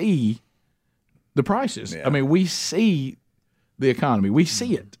can see the prices. Yeah. I mean, we see the economy. We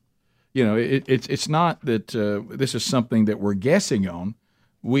see it. You know, it's not that this is something that we're guessing on.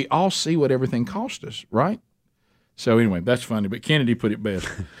 We all see what everything cost us, right? So anyway, that's funny. But Kennedy put it best.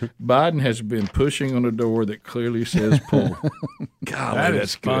 Biden has been pushing on a door that clearly says pull. Golly,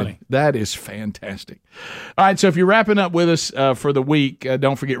 that's funny. That is fantastic. All right, so if you're wrapping up with us for the week,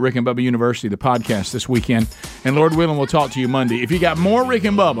 don't forget Rick and Bubba University, the podcast this weekend. And Lord willing, we'll talk to you Monday. If you got more Rick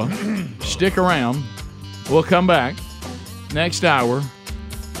and Bubba, stick around. We'll come back next hour.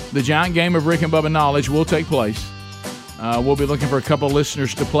 The giant game of Rick and Bubba knowledge will take place. We'll be looking for a couple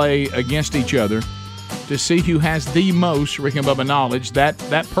listeners to play against each other to see who has the most Rick and Bubba knowledge. That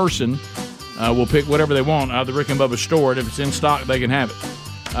person will pick whatever they want out of the Rick and Bubba store, and if it's in stock, they can have it.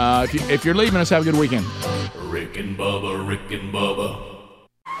 If you're leaving us, have a good weekend. Rick and Bubba, Rick and Bubba.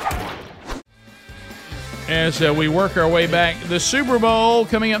 As we work our way back, the Super Bowl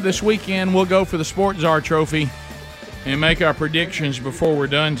coming up this weekend, we'll go for the Sports Czar Trophy and make our predictions before we're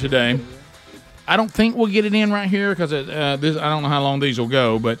done today. I don't think we'll get it in right here because I don't know how long these will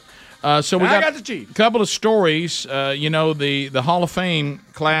go, but so we got a couple of stories. The Hall of Fame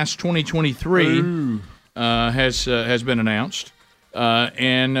class 2023 has been announced,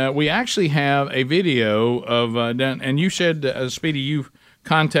 and we actually have a video of and you said, Speedy, you've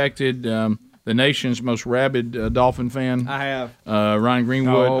contacted the nation's most rabid Dolphin fan. I have Ryan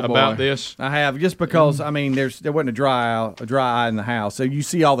Greenwood about this. I have, just because I mean there wasn't a dry eye in the house, so you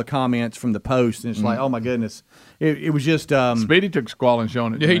see all the comments from the post, and it's like, oh my goodness. It was just Speedy took squall and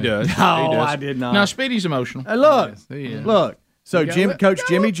showing it. Yeah, he does. No, he does. I did not. No, Speedy's emotional. Look. Yes, Look. So Coach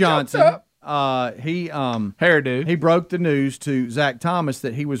Jimmy Johnson, he hairdo. He broke the news to Zach Thomas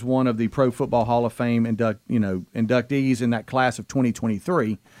that he was one of the Pro Football Hall of Fame inductees in that class of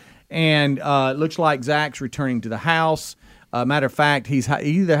 2023, and it looks like Zach's returning to the house. Matter of fact, he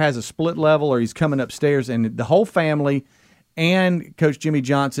either has a split level or he's coming upstairs, and the whole family and Coach Jimmy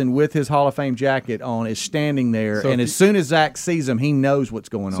Johnson with his Hall of Fame jacket on is standing there. So and as soon as Zach sees him, he knows what's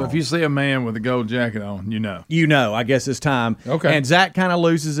going on. So if you see a man with a gold jacket on, you know. I guess it's time. Okay. And Zach kind of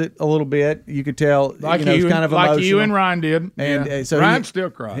loses it a little bit. You could tell, he's kind of emotional. Like you and Ryan did. And so Ryan still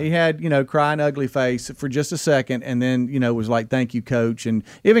cried. He had, crying ugly face for just a second, and then, was like, thank you, Coach. And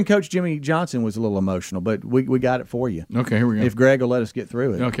even Coach Jimmy Johnson was a little emotional, but we got it for you. Okay, here we go. If Greg will let us get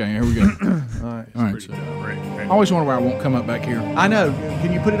through it. Okay, here we go. All right. So, I always wonder why I won't come up back here. I know.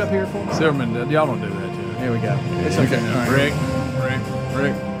 Can you put it up here for me? Silverman, y'all don't do that to him. Here we go. It's okay. All right.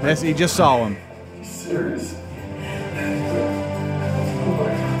 Rick. That's, he just saw him. Serious.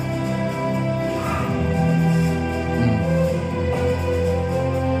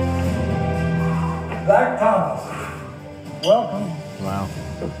 Zach Thomas, welcome. Wow.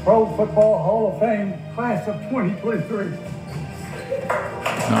 To the Pro Football Hall of Fame class of 2023.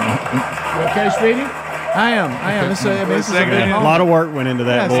 Okay, Speedy? I am. This is a lot of work went into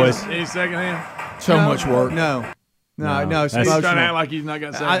that, boys. He's secondhand. So much work. No. It's He's emotional. trying to act like he's not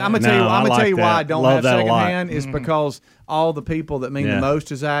got second. I'm gonna tell you. I'm gonna tell you why I don't have second hand is Mm-hmm. because all the people that mean the most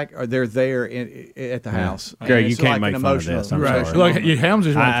to Zach they're there at the house. Greg, you can't like make fun of this. I'm Right. sorry. Look, your Helms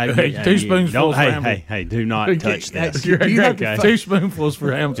is two spoonfuls for Helms. Hey, do not touch this. Two spoonfuls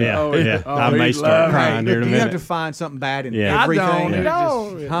for Helms. Yeah. I may start crying here in a minute. You have to find something bad in Yeah. everything.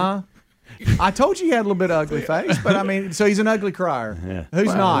 No. Huh? I told you he had a little bit of ugly face, but I mean, so he's an ugly crier. Yeah.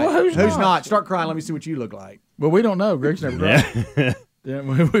 Who's not? Well, who's not? Start crying. Let me see what you look like. Well, we don't know. Greg's never cried. Yeah.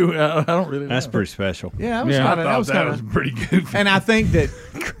 I don't really know. That's pretty special. Yeah, that was pretty goofy. And I think that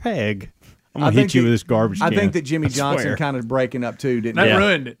Craig, I'm going to hit you with this garbage can. I think that Jimmy Johnson swear. kind of breaking up too, didn't That he?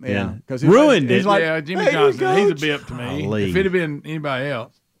 ruined it. Yeah, because Ruined it. He's like, Jimmy "Hey, Johnson, he's a Coach." bip to me. Golly. If it had been anybody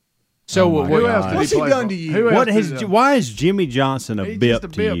else. So Who else did What's he he play done for? to you? Who else What did has? he- Why is Jimmy Johnson a He's bip just a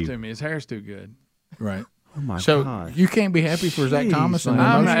to bip you? to me. His hair's too good. Right. Oh my So gosh. you can't be happy for Zach Thomas. And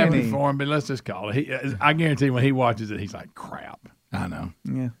I'm emotion? happy for him, but let's just call it. I guarantee when he watches it, he's like, crap. I know.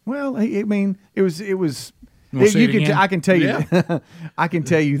 Yeah. Well, I mean, it was. You wanna see it again? I can tell you. Yeah. I can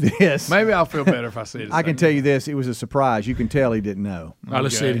tell you this. Maybe I'll feel better if I see it. I can tell you this. It was a surprise. You can tell he didn't know. All right,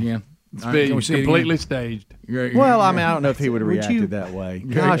 let's see it again. It's All right, can we see it completely again? staged. Well, I mean, I don't know if he would have reacted that way.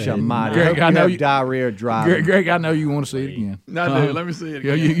 Gosh almighty. Greg, I I know have you- diarrhea driving. Greg, I know you want to see it again. No, dude, let me see it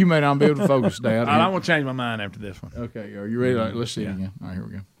Yeah, again. you may not be able to focus, Dad. I'm going to change my mind after this one. Okay, are you ready? All right, let's see it again. All right, here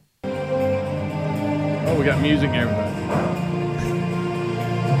we go. Oh, we got music and everything.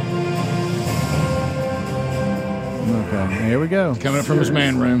 Okay, here we go. Coming up from his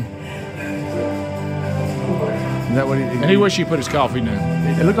man room. Is that what he? And he wished he put his coffee down.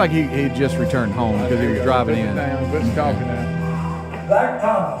 It looked like he just returned home because he was driving in. Put his coffee down. Zach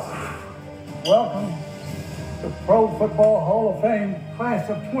Thomas, welcome to Pro Football Hall of Fame, class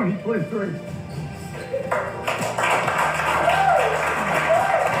of 2023.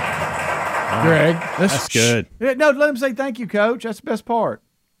 Greg, That's good. Yeah, no, let him say thank you, Coach. That's the best part.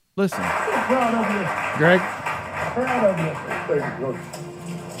 Listen, Proud of you. Greg. Proud of you. Thank you, Coach.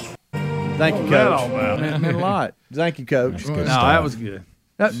 thank you, What was that Coach. all about? It meant a lot. Thank you, Coach. No, that was good.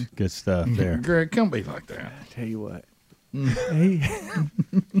 Good stuff there. Greg, don't be like that. Tell you what.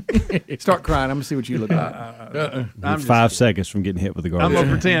 Start crying. I'm gonna see what you look like. I'm 5 seconds from getting hit with the I'm garbage. going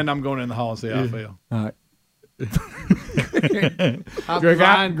to pretend I'm going in the hall and see how I feel. All right. Greg,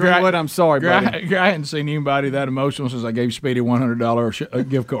 Ryan Greenwood, I'm sorry, buddy. Greg, I hadn't seen anybody that emotional since I gave Speedy $100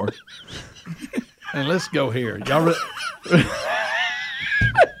 gift card. And let's go here. Y'all Rick.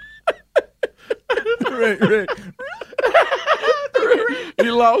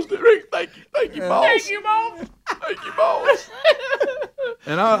 You lost it, Rick. Thank you, boss. Thank you, boss. Thank you, boss.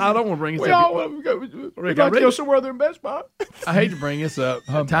 And I don't want to bring this up. Rick, I really, somewhere there in Best Buy. I hate to bring this up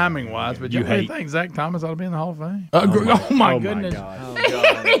timing wise, but you really think Zach Thomas ought to be in the Hall of Fame? Oh my goodness.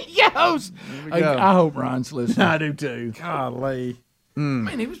 Yes. go. I hope Ryan's listening. I do too. Golly.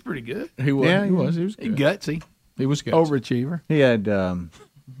 Man, he was pretty good. He was. Yeah, he was. He was He good. gutsy. He was good. Overachiever. He had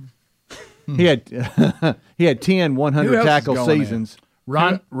he had he had 10 Who 100 else is tackle going seasons.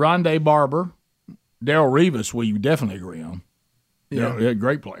 Rondé Barber, Darrell Rivas, we definitely agree on. Yeah,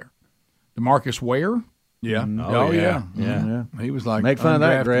 great player. DeMarcus Ware. Yeah. Oh, yeah. Yeah. He was like Make fun of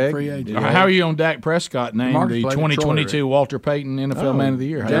that, undrafted Greg. free agent. Yeah. How are you on Dak Prescott named DeMarcus the played at 2022 Troy, Walter Payton NFL Man of the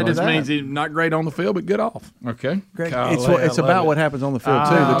Year? How That about just that? means he's not great on the field, but good off. Okay. Greg, Golly, it's I love about it. what happens on the field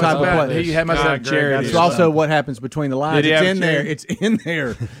too. The type of play. He must have charity. It's also what happens between the lines. Did he It's have in a there. charity? It's in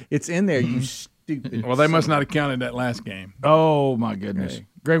there. It's in there. You stupid. Well, they must not have counted that last game. Oh my goodness,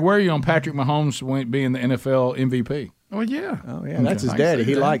 Greg, where are you on Patrick Mahomes being the NFL MVP? Oh yeah. Oh yeah, that's his daddy.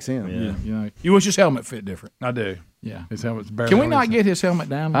 He likes him. Yeah, you wish his helmet fit different. I do. Yeah, his helmet's barely. Can we not get his helmet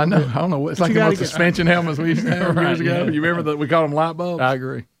down? I know. I don't know. It's like you the gotta most suspension helmets we used to have years ago. yeah. You remember that we called them light bulbs? I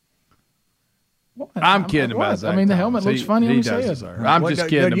agree. I'm kidding what? about Zach I mean, the Thomas. helmet looks funny on he his does head. deserve it. I'm just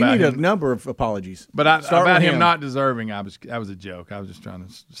kidding You about need him. a number of apologies. But Start about with him him. not deserving, that was a joke. I was just trying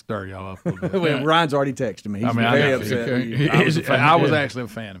to stir y'all up a little bit. Well, Ryan's already texted me. He's I mean, very I know. upset. Okay. with you. I was actually a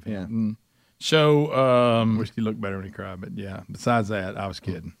fan of him. Yeah. So Wish he looked better when he cried, but yeah. Besides that, I was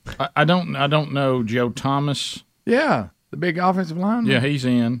kidding. I don't know Joe Thomas. Yeah, the big offensive lineman. Yeah, he's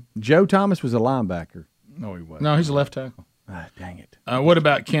in. Joe Thomas was a linebacker. No, he wasn't. No, he's a left tackle. Ah, dang it. What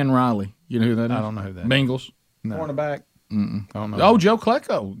about Ken Riley? You know who that is? I don't know who that is. Bengals. No. Cornerback. I don't know. Oh, Joe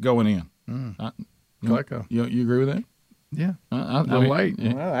Klecko going in. Klecko. You agree with that? Yeah. I'm late.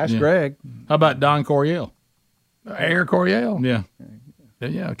 Yeah. Well, ask Greg. How about Don Coryell? Air Coryell. Yeah.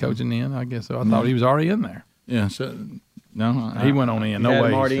 Yeah, coaching in. I guess so. I thought he was already in there. Yeah. So no, He went on in. You No had way.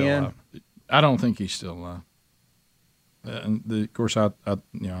 him he's already still in? alive. I don't think he's still alive. Of course, I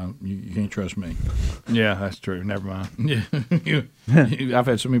you can't trust me. Yeah, that's true. Never mind. Yeah, I've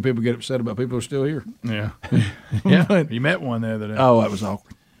had so many people get upset about people who are still here. Yeah. Yeah. You met one the other day. Oh, that was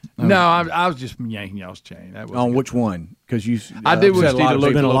awkward. No, I was just yanking y'all's chain. That was On which one? Because you. I did wish said a he'd lot have of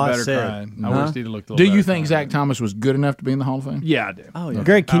looked a people- little lot better said. crying. I wish he'd have looked a little Do better you think crying. Zach Thomas was good enough to be in the Hall of Fame? Yeah, I do. Oh, yeah.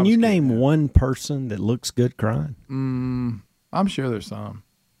 Greg, I can was you kidding. name one person that looks good crying? I'm sure there's some.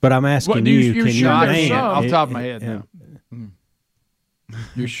 But I'm asking What, you, you're can sure you there's name some? Off the it- top of my head now.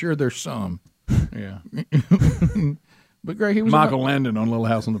 You're sure there's some? Yeah. But Greg, he was Michael Landon on Little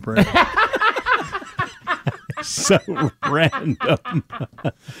House on the Prairie. so random.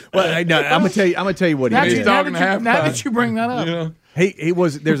 Well, no, I'm gonna tell you what he Now, did. talking half now time. that you bring that up, He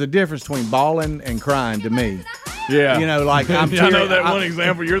was. There's a difference between bawling and crying to me. Yeah. You know, like I'm. I know tearing- that I- one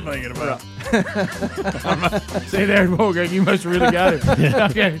example you're thinking about. see there, boy, Greg, you must have really got it.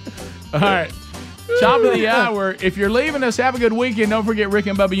 Okay, all right. Top of the hour. If you're leaving us, have a good weekend. Don't forget Rick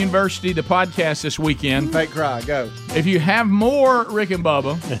and Bubba University, the podcast this weekend. Fake cry, go. If you have more Rick and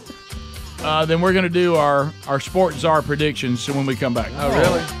Bubba, then we're going to do our Sport Czar predictions when we come back. Oh,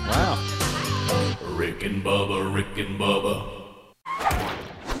 really? Wow. Rick and Bubba, Rick and Bubba.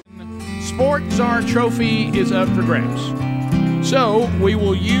 Sport Czar trophy is up for grabs. So we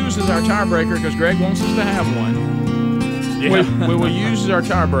will use as our tiebreaker, because Greg wants us to have one. Yeah. We will use as our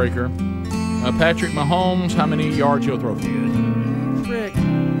tiebreaker Patrick Mahomes, how many yards he'll throw for you. Rick,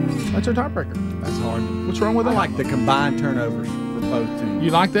 that's our tiebreaker. That's hard. What's wrong with that? I like the combined turnovers for both teams.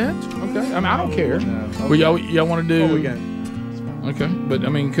 You like that? Okay. I mean, I don't care. No. Okay. Well, y'all want to do? What we got? Okay, but I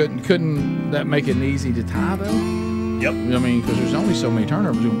mean, couldn't that make it easy to tie though? Yep. I mean, because there's only so many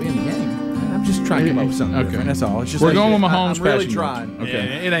turnovers going to be in the game. I'm just trying to come up with something different. That's all. It's just We're going with Mahomes. I'm really passing trying. yards. Okay.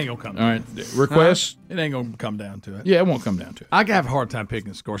 Yeah, it ain't gonna come. All right. Requests? It ain't gonna come down to it. Yeah, it won't come down to it. I have a hard time picking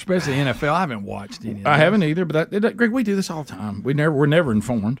the score, especially NFL. I haven't watched any. I haven't either, but Greg, we do this all the time. We're never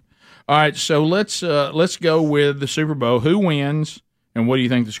informed. All right, so let's go with the Super Bowl. Who wins, and what do you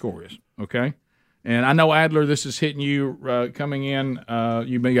think the score is? Okay. And I know, Adler, this is hitting you coming in.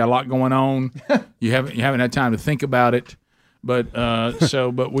 You've got a lot going on. You haven't had time to think about it, but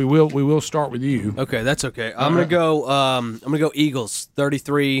but we will start with you. Okay, that's okay. I'm gonna go Eagles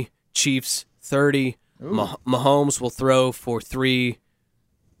 33, Chiefs 30. Mahomes will throw for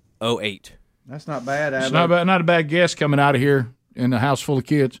 308. That's not bad, Adler. It's not a bad guess coming out of here in a house full of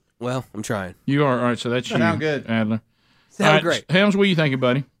kids. Well, I'm trying. You are all right. So that's you. Sound good, Adler. Sound great. Helms, what are you thinking,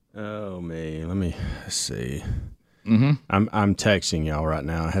 buddy? Oh man, let me see. Mm-hmm. I'm texting y'all right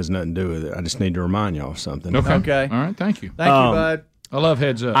now. It has nothing to do with it. I just need to remind y'all of something. Okay. All right. Thank you. Thank you, bud. I love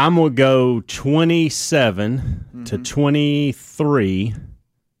heads up. I'm gonna go 27 to 23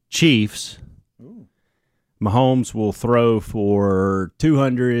 Chiefs. Mahomes will throw for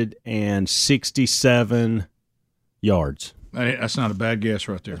 267 yards. That's not a bad guess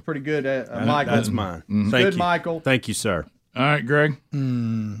right there. That's pretty good, Michael. That's mine. Mm-hmm. Thank Good, you. Michael. Thank you, sir. All right, Greg.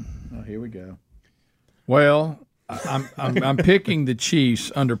 Oh, here we go. Well, I'm picking the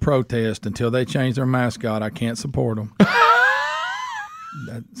Chiefs under protest until they change their mascot. I can't support them.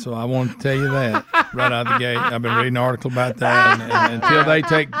 So I want to tell you that right out the gate. I've been reading an article about that, and until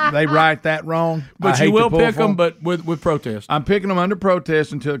they right that wrong. But you will pick them, but with protest. I'm picking them under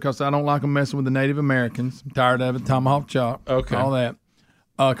protest because I don't like them messing with the Native Americans. I'm tired of it. Tomahawk chop. Okay. All that.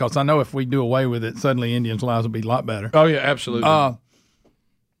 Because I know if we do away with it, suddenly Indians' lives will be a lot better. Oh yeah, absolutely. I'm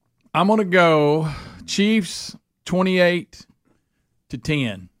going to go Chiefs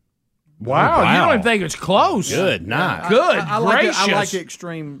 28-10. Wow, you don't even think it's close. Good night. Good I gracious. like the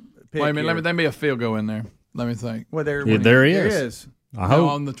extreme pick. Wait a minute, here. let me be a field goal in there. Let me think. Well, there Yeah, there he is. I No,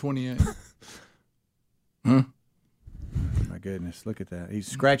 hope. on the 28. My goodness, look at that. He's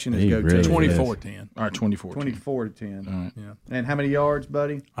scratching his He goatee. really is. 24-10. All right, 24. 24-10. All right. Yeah. And how many yards,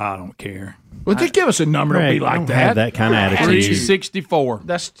 buddy? I don't care. Well, just give us a number. Don't be Greg, like don't that. have that kind of attitude. 364.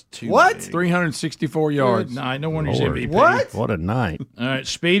 That's too What? big. 364 yards. No, no wonder he's Lord. MVP. What? What a night. All right,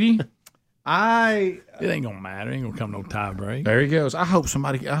 Speedy. It ain't gonna matter. It ain't gonna come no tie break. There he goes. I hope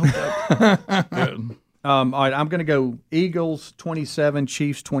somebody. I hope that. Good. All right, I'm going to go Eagles 27,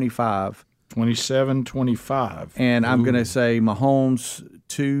 Chiefs 25. 27-25. And I'm going to say Mahomes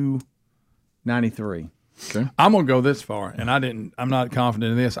 293. Okay. I'm gonna go this far, and I'm not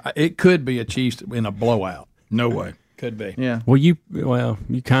confident in this. It could be a Chiefs in a blowout. No way. Could be. Yeah. Well, you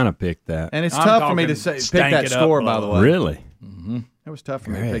kind of picked that. And it's I'm tough for me to talking pick that stank it up score, by the way. Really? It was tough for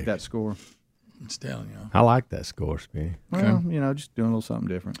me to pick that score. It's telling you. I like that score, Speedy. Well, just doing a little something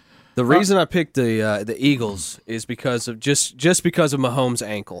different. The reason I picked the Eagles is because of just because of Mahomes'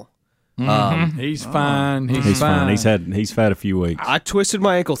 ankle. He's fine. He's fine. He's had a few weeks. I twisted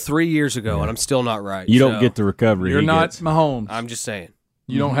my ankle 3 years ago, and I'm still not right. You don't get the recovery. You're he not gets. Mahomes. I'm just saying.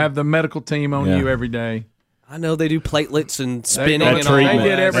 You don't have the medical team on Yeah. you every day. I know they do platelets and spinning That and all treatment-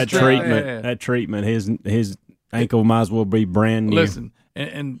 that. That treatment. His ankle might as well be brand new. Listen,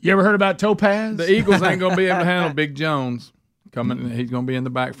 and You ever heard about Topaz? the Eagles ain't gonna be able to handle Big Jones coming. He's gonna be in the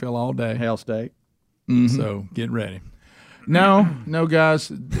backfield all day. Hail State. So get ready. No,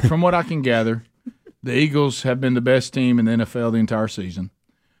 guys. From what I can gather, the Eagles have been the best team in the NFL the entire season.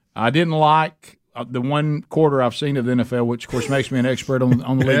 I didn't like the one quarter I've seen of the NFL, which, of course, makes me an expert on the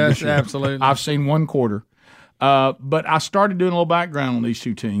league Yes, this year. absolutely. I've seen one quarter. But I started doing a little background on these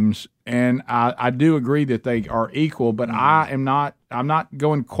two teams, and I do agree that they are equal, but I'm not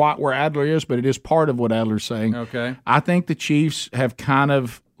going quite where Adler is, but it is part of what Adler's saying. Okay. I think the Chiefs have kind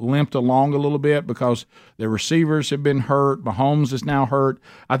of limped along a little bit because their receivers have been hurt. Mahomes is now hurt.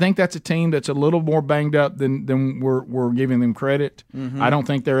 I think that's a team that's a little more banged up than we're giving them credit. I don't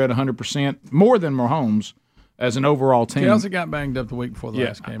think they're at 100%, more than Mahomes as an overall team. Kelsey got banged up the week before the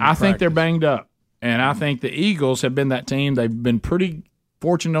last game. I think they're banged up, and I think the Eagles have been that team. They've been pretty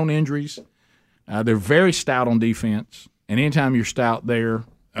fortunate on injuries. They're very stout on defense, and anytime you're stout there,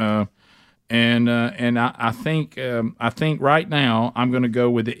 I think right now I'm going to go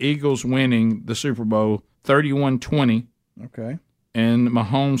with the Eagles winning the Super Bowl 31-20. Okay. And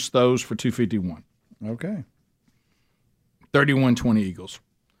Mahomes throws for 251. Okay. 31-20 Eagles.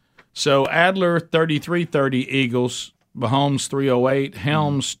 So Adler 33-30 Eagles, Mahomes 308,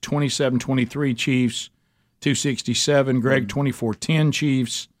 Helms 27-23 Chiefs, 267, Greg 24-10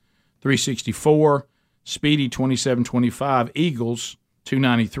 Chiefs, 364, Speedy 27-25 Eagles,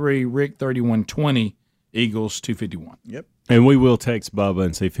 293, Rick 31-20 Eagles, 251. Yep. And we will text Bubba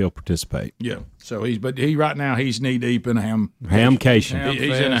and see if he'll participate. Yeah. So right now he's knee deep in a hamcation.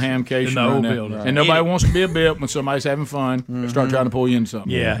 He's in a hamcation in the right old now. building. And nobody wants to be a bip when somebody's having fun. Start trying to pull you into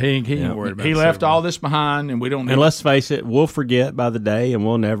something. Yeah, he ain't worried about it. He left all this behind, and we don't. And let's face it, we'll forget by the day, and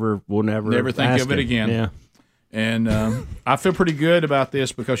we'll never think ask of it him. again. Yeah. And I feel pretty good about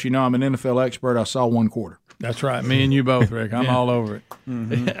this because I'm an NFL expert. I saw one quarter. That's right. Me and you both, Rick. I'm all over it.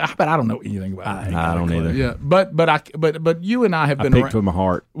 But I don't know anything about it. I don't either. Yeah, but you and I have been. I picked with my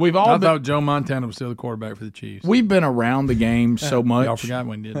heart. We've all. I thought Joe Montana was still the quarterback for the Chiefs. We've been around the game so much. Y'all forgot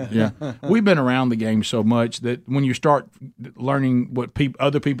when you did that. Yeah, we've been around the game so much that when you start learning what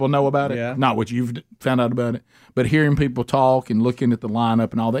other people know about it, not what you've found out about it, but hearing people talk and looking at the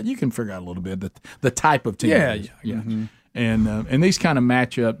lineup and all that, you can figure out a little bit the type of team. Yeah. Mm-hmm. And these kind of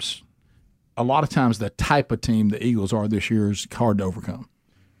matchups, a lot of times the type of team the Eagles are this year is hard to overcome.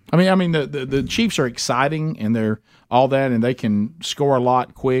 I mean the Chiefs are exciting and they're all that, and they can score a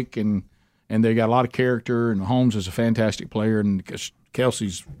lot quick, and they got a lot of character, and Mahomes is a fantastic player, and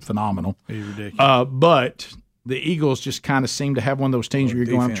Kelsey's phenomenal. He's ridiculous. But the Eagles just kind of seem to have one of those teams where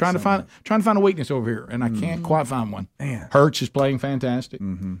you're going, I'm trying to find a weakness over here, and I can't quite find one. Man. Hurts is playing fantastic.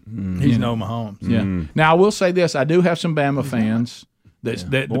 He's no Mahomes. Yeah. Now I will say this: I do have some Bama fans.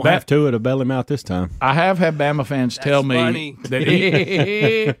 We'll have to bail him out this time. I have had Bama fans tell me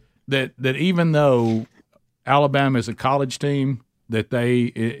that that even though Alabama is a college team, that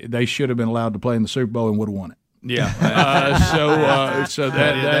they should have been allowed to play in the Super Bowl and would have won it. Yeah. That is true.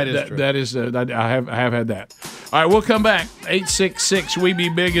 That is I have had that. All right, we'll come back. 866 We Be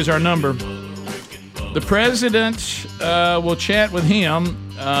Big is our number. The president, will chat with him.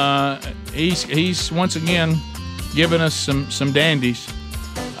 He's once again giving us some dandies.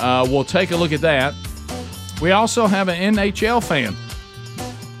 We'll take a look at that. We also have an NHL fan.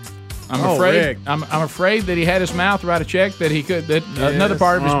 I'm afraid that he had his mouth write a check that another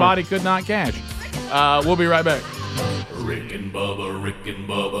part of his body could not cash. We'll be right back. Rick and Bubba, Rick and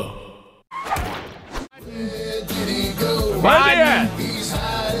Bubba. Biden.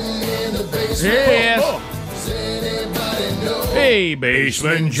 Here he is. Hey,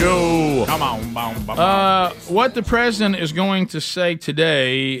 Basement Joe. Come on. What the president is going to say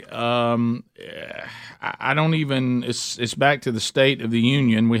today, I don't even, it's back to the State of the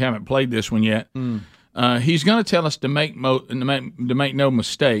Union. We haven't played this one yet. He's going to tell us to make no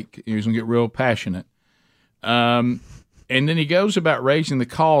mistake. He's going to get real passionate. And then he goes about raising the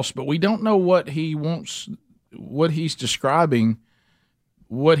cost, but we don't know what he wants, what he's describing,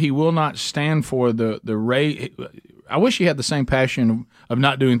 what he will not stand for. The rate. I wish he had the same passion of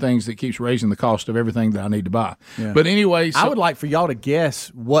not doing things that keeps raising the cost of everything that I need to buy. Yeah. But anyway, I would like for y'all to guess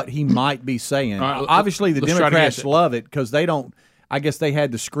what he might be saying. Obviously, the Democrats love it because they don't. I guess they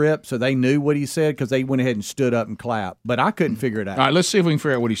had the script, so they knew what he said because they went ahead and stood up and clapped. But I couldn't figure it out. All right, let's see if we can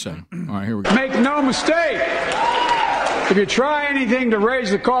figure out what he's saying. All right, here we go. Make no mistake. If you try anything to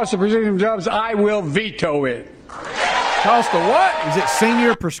raise the cost of prescription drugs, I will veto it. Cost of what? Is it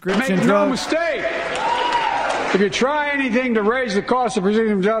senior prescription Make drugs? no mistake. If you try anything to raise the cost of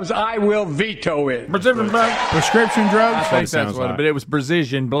prescription drugs, I will veto it. Prescription drugs? I think that's what, but it was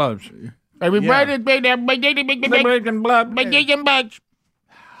precision blows. I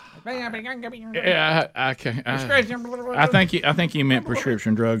think he meant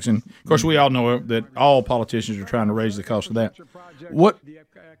prescription drugs, and of course we all know that all politicians are trying to raise the cost of that. What?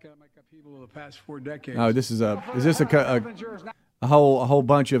 Oh, this is a whole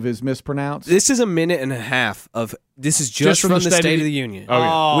bunch of his mispronounced. This is a minute and a half of this is just from the State of the Union. Oh,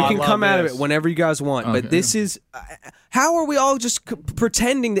 yeah. We can come out of it whenever you guys want, but this is how are we all just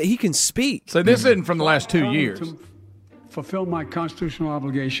pretending that he can speak? So this isn't from the last 2 years. To fulfill my constitutional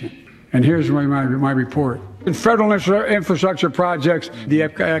obligation. And here's my report. In federal infrastructure projects, the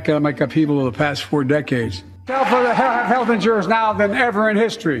economic upheaval of the past 4 decades. Tougher health insurance now than ever in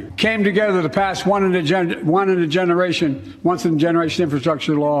history came together to pass once in a generation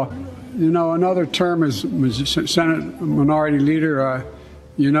infrastructure law. Another term as Senate Minority Leader.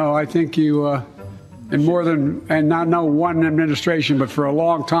 I think you, in more than, and not one administration, but for a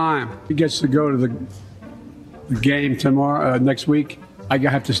long time, he gets to go to the game tomorrow, next week. I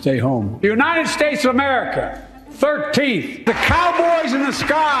have to stay home. The United States of America, 13th. The Cowboys in the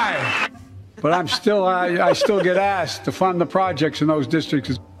sky. But I still get asked to fund the projects in those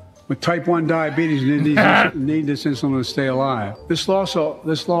districts with type 1 diabetes and need this insulin to stay alive. This law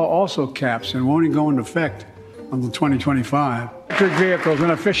also caps and won't even go into effect until 2025. Electric vehicles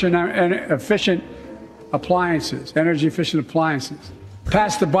and efficient appliances, energy efficient appliances.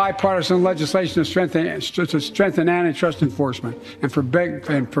 Passed the bipartisan legislation to strengthen antitrust enforcement and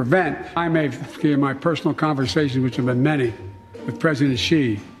prevent. I may give my personal conversations, which have been many, with President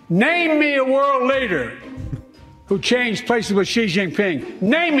Xi. Name me a world leader who changed places with Xi Jinping.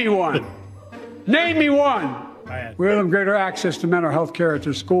 Name me one. Name me one. We give them greater access to mental health care at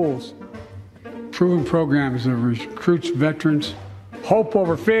their schools. Proven programs that recruits veterans. Hope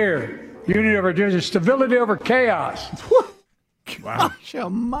over fear. Unity over division. Stability over chaos. Wow. Gosh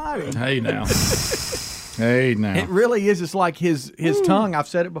almighty. Hey now. Hey now. It really is. It's like his tongue. I've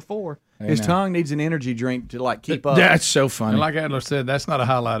said it before. His tongue needs an energy drink to keep up. That's so funny. And like Adler said, that's not a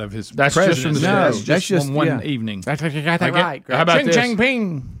highlight of his That's presidency. just That's just one evening. That's you got that right. How about Ching, this? ching,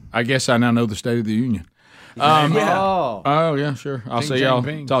 ping. I guess I now know the State of the Union. Oh yeah, sure. I'll see y'all.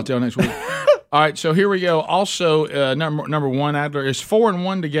 Talk to y'all next week. All right, so here we go. Also, number one, Adler, is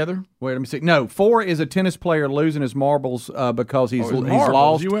 4-1 together. Wait, let me see. No, 4 is a tennis player losing his marbles because he's marbles.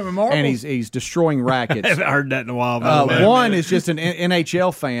 lost. You went with marbles? And he's destroying rackets. I haven't heard that in a while. 1 is just an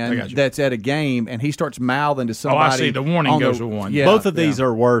NHL fan that's at a game, and he starts mouthing to somebody. Oh, I see. The warning goes with 1. Yeah, both of these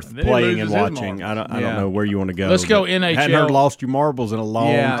are worth Then he playing and loses his watching. I marbles. don't know where you want to go. Let's go but NHL. Hadn't heard lost your marbles in a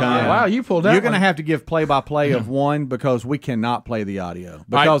long time. Wow, you pulled out. You're going to have to give play-by-play of 1 because we cannot play the audio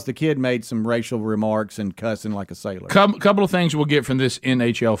because the kid made some racial remarks and cussing like a sailor. Couple of things we'll get from this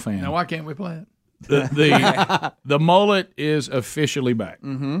NHL fan. Now, why can't we play it? The mullet is officially back.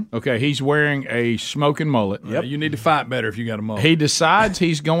 Mm-hmm. Okay, he's wearing a smoking mullet. Yep. You need to fight better if you got a mullet. He decides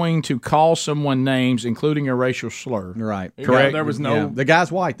he's going to call someone names, including a racial slur. Right. Correct. There was no. The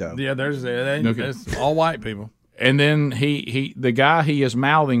guy's white, though. Yeah, there's all white people. And then the guy he is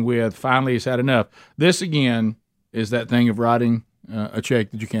mouthing with finally has had enough. This again is that thing of writing a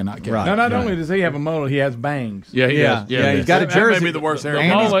check that you cannot cash. Right. Now, not only does he have a mullet, he has bangs. Yeah, he does. Yeah, he's got a jersey. That may be the worst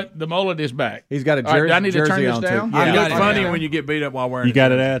area. The mullet is back. He's got a All right, jersey. do I need to turn this on down? Too. Yeah, Yeah, it's funny when you get beat up while wearing You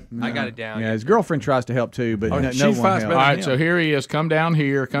got it, Ed? I got it down. Yeah, his girlfriend tries to help too, but no one she helps. fights better. All right, so here he is. Come down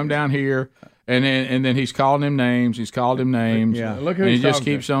here. And then he's calling him names. He's called him names. Yeah. Look who and he he's just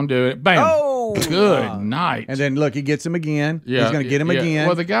talking keeps on doing it. Bam. Oh! Good night. And then look, he gets him again. Yeah, He's going to get him yeah. again.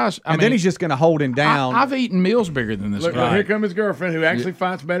 Well, the guys, and then he's just going to hold him down. I've eaten meals bigger than this Look, guy. here comes his girlfriend who actually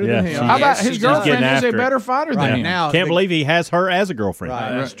fights better than him. How about his she's girlfriend getting is a after better it. fighter Right. than him? Now, Can't believe he has her as a girlfriend.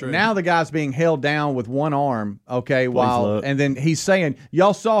 Right. That's true. Now the guy's being held down with one arm. Okay, look. and then he's saying,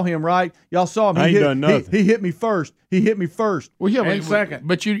 "Y'all saw him, right? Y'all saw him. I ain't done nothing. He hit me first. He hit me first. Well, yeah, And second.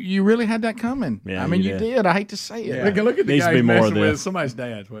 but you really had that coming. Yeah, I mean, you you did. did. I hate to say it. Look at the Needs to guy be he's more of messing with. this. Somebody's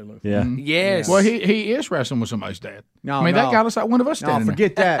dad's what he looks. Yeah. Yes. Well, he is wrestling with somebody's dad. No, I mean, no. that guy looks like one of us No, standing there.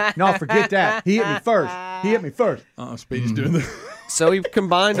 forget that. No, forget that. He hit me first. He hit me first. Speedy's doing the. So he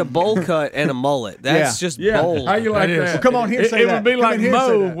combined a bowl cut and a mullet. That's just bold. How you like That that? is. Well, come on here, say It that. would be Come like in here and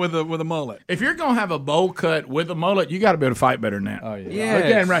say Mo that. with a mullet. If you're gonna have a bowl cut with a mullet, you got to be able to fight better than that. Oh yeah. Yes.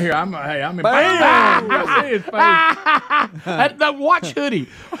 Look at him right here. I'm in. Bam! You see his face. Watch Hoodie.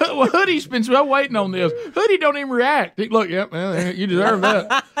 Hoodie's been so waiting on this. Hoodie don't even react. Look, yep, well, you deserve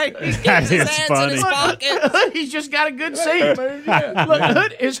that. He keeps That his is hands funny. in his pocket. Hoodie's just got a good seat.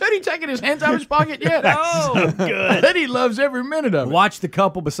 Look, is Hoodie taking his hands out of his pocket yet? Oh, good. Hoodie loves every minute of it. Watch the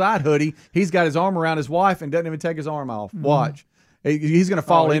couple beside Hoodie. He's got his arm around his wife and doesn't even take his arm off. Watch. He's going to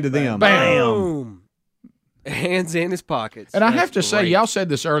fall into them. Boom. Hands in his pockets. And I have to That's say, great. y'all said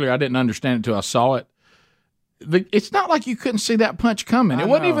this earlier. I didn't understand it until I saw it. It's not like you couldn't see that punch coming. It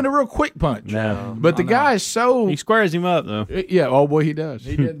wasn't even a real quick punch. No. But the guy is so. He squares him up, though. Yeah, oh boy, he does.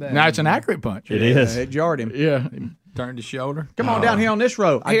 He did that. Now it's an accurate punch. It is. It jarred him. Yeah. Turned his shoulder. Come on down here on this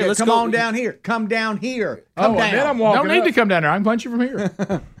row. Here, let's come go. on down here. Come down here. Come Oh, down. and then I'm walking. Don't need up. to come down there. I can punch you from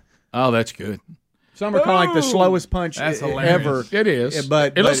here. Oh, that's good. Some are calling it the slowest punch ever. It is.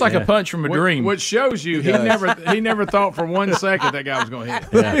 But it looks like a punch from a dream. Which shows you he never thought for 1 second that guy was going to hit.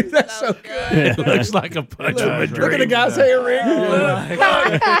 Yeah. That's so good. It looks like a punch from a dream. Look at the guy's hair ring.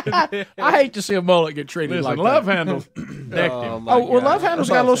 I hate to see a mullet get treated like Love that. Handles decked him. Well, Love Handles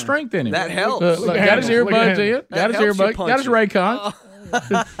got a little strength in him. That helps. Look, got his earbuds in. Got his earbuds. Got his Raycon.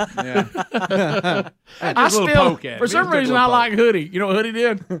 I still, for some reason, I like Hoodie. You know what Hoodie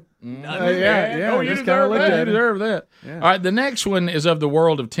did? Yeah. You deserve that. You deserve that. Yeah. All right, the next one is of the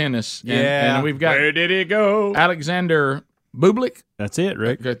world of tennis. And we've got Where did it go? Alexander Bublik. That's it,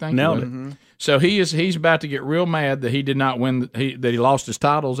 Rick. Okay, thank Nailed you. it. Mm-hmm. So he's about to get real mad that he did not win. That he lost his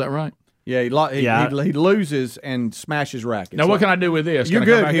title. Is that right? Yeah, he loses and smashes rackets. Now, what can I do with this? You're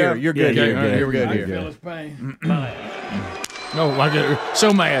good here. You're good here. Here we go. I feel his pain. Oh, my God.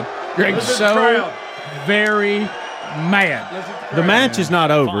 So mad. Greg's so very mad. The match is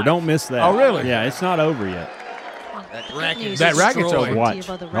not over. Don't miss that. Oh, really? Yeah, it's not over yet. That racket's over. Watch.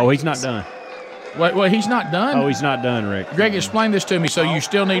 Oh, he's not done. Well, he's not done? Oh, he's not done, Rick. Greg, explain this to me. So you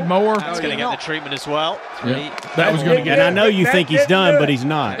still need more? That's going to get the treatment as well. Yeah. That was going to get And I know you think he's done, but he's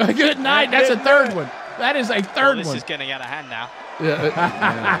not. Good night. That's a third one. That is a third This one. is getting out of hand now.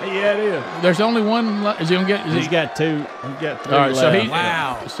 Yeah, it is. There's only one. Is he gonna get? He's got two. He's got three All right,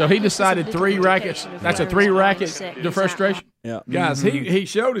 left. so he decided 3 rackets. That's a 3 racket to frustration. Yeah, guys, he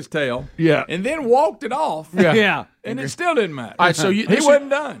showed his tail. Yeah, and then walked it off. Yeah. And it still didn't matter. All right, so he wasn't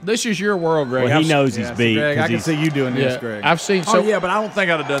done. This is your world, Greg. Well, he knows he's beat. Greg, I can see you doing this, Greg. I've seen. So, yeah, but I don't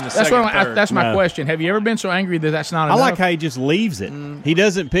think I'd have done the that's second. That's my question. Have you ever been so angry that that's not enough? I like how he just leaves it. He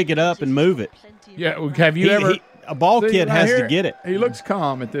doesn't pick it up and move it. Yeah, have you ever? A ball kid has to get it. He looks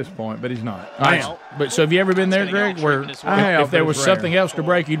calm at this point, but he's not. All right, but so have you ever been there, Greg, where if there was something else to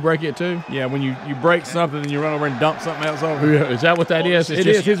break, you'd break it too? Yeah, when you break something and you run over and dump something else over. Yeah, is that what that is? It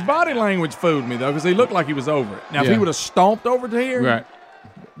is. His body language fooled me though, because he looked like he was over it. Now, if he would have stomped over to here, right?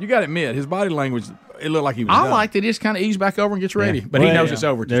 You got to admit, his body language. It looked like he was. I done. like that he just kind of eased back over and gets ready, but he knows it's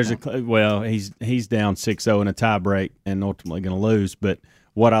over. There's he's down 6-0 in a tie break and ultimately going to lose. But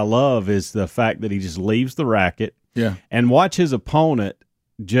what I love is the fact that he just leaves the racket. Yeah, and watch his opponent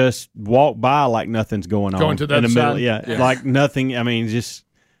just walk by like nothing's going on. Going to the in other the middle, side? yeah, like nothing. I mean, just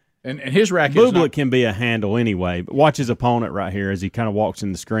and his racket. Bublik can be a handle anyway, but watch his opponent right here as he kind of walks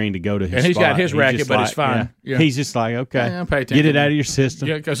in the screen to go to his. And he's spot. got his racket, but it's fine. Yeah. Yeah. He's just like, okay, pay attention. get it out of your system.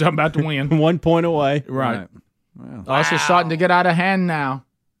 Yeah, because I'm about to win. 1 point away. Right. Wow. This is starting to get out of hand now.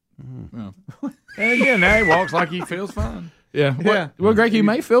 And again, now he walks like he feels fine. Yeah. Well, Greg, you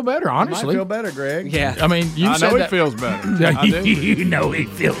may feel better, honestly. You might feel better, Greg. Yeah. I mean, you I said know that. he feels better. I do. You know he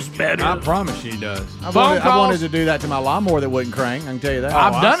feels better. I promise you he does. I wanted to do that to my lawnmower that wouldn't crank. I can tell you that.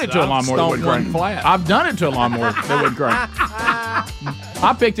 I've done it to a lawnmower that wouldn't crank. Flat. I've done it to a lawnmower that wouldn't crank.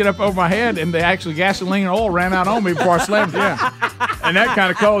 I picked it up over my head, and the actual gasoline and oil ran out on me before I slammed it. Yeah. And that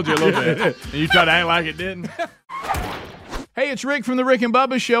kind of cold you a little bit. And you try to act like it didn't. Hey, it's Rick from the Rick and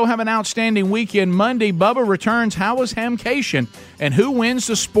Bubba Show. Have an outstanding weekend. Monday, Bubba returns How Was Hamcation and who wins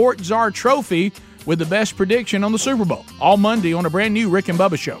the Sport Czar Trophy with the best prediction on the Super Bowl. All Monday on a brand new Rick and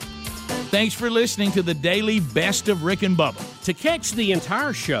Bubba Show. Thanks for listening to the daily Best of Rick and Bubba. To catch the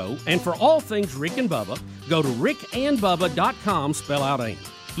entire show and for all things Rick and Bubba, go to rickandbubba.com, spell out AIM.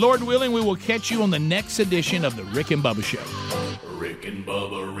 Lord willing, we will catch you on the next edition of the Rick and Bubba Show. Rick and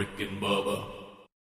Bubba, Rick and Bubba.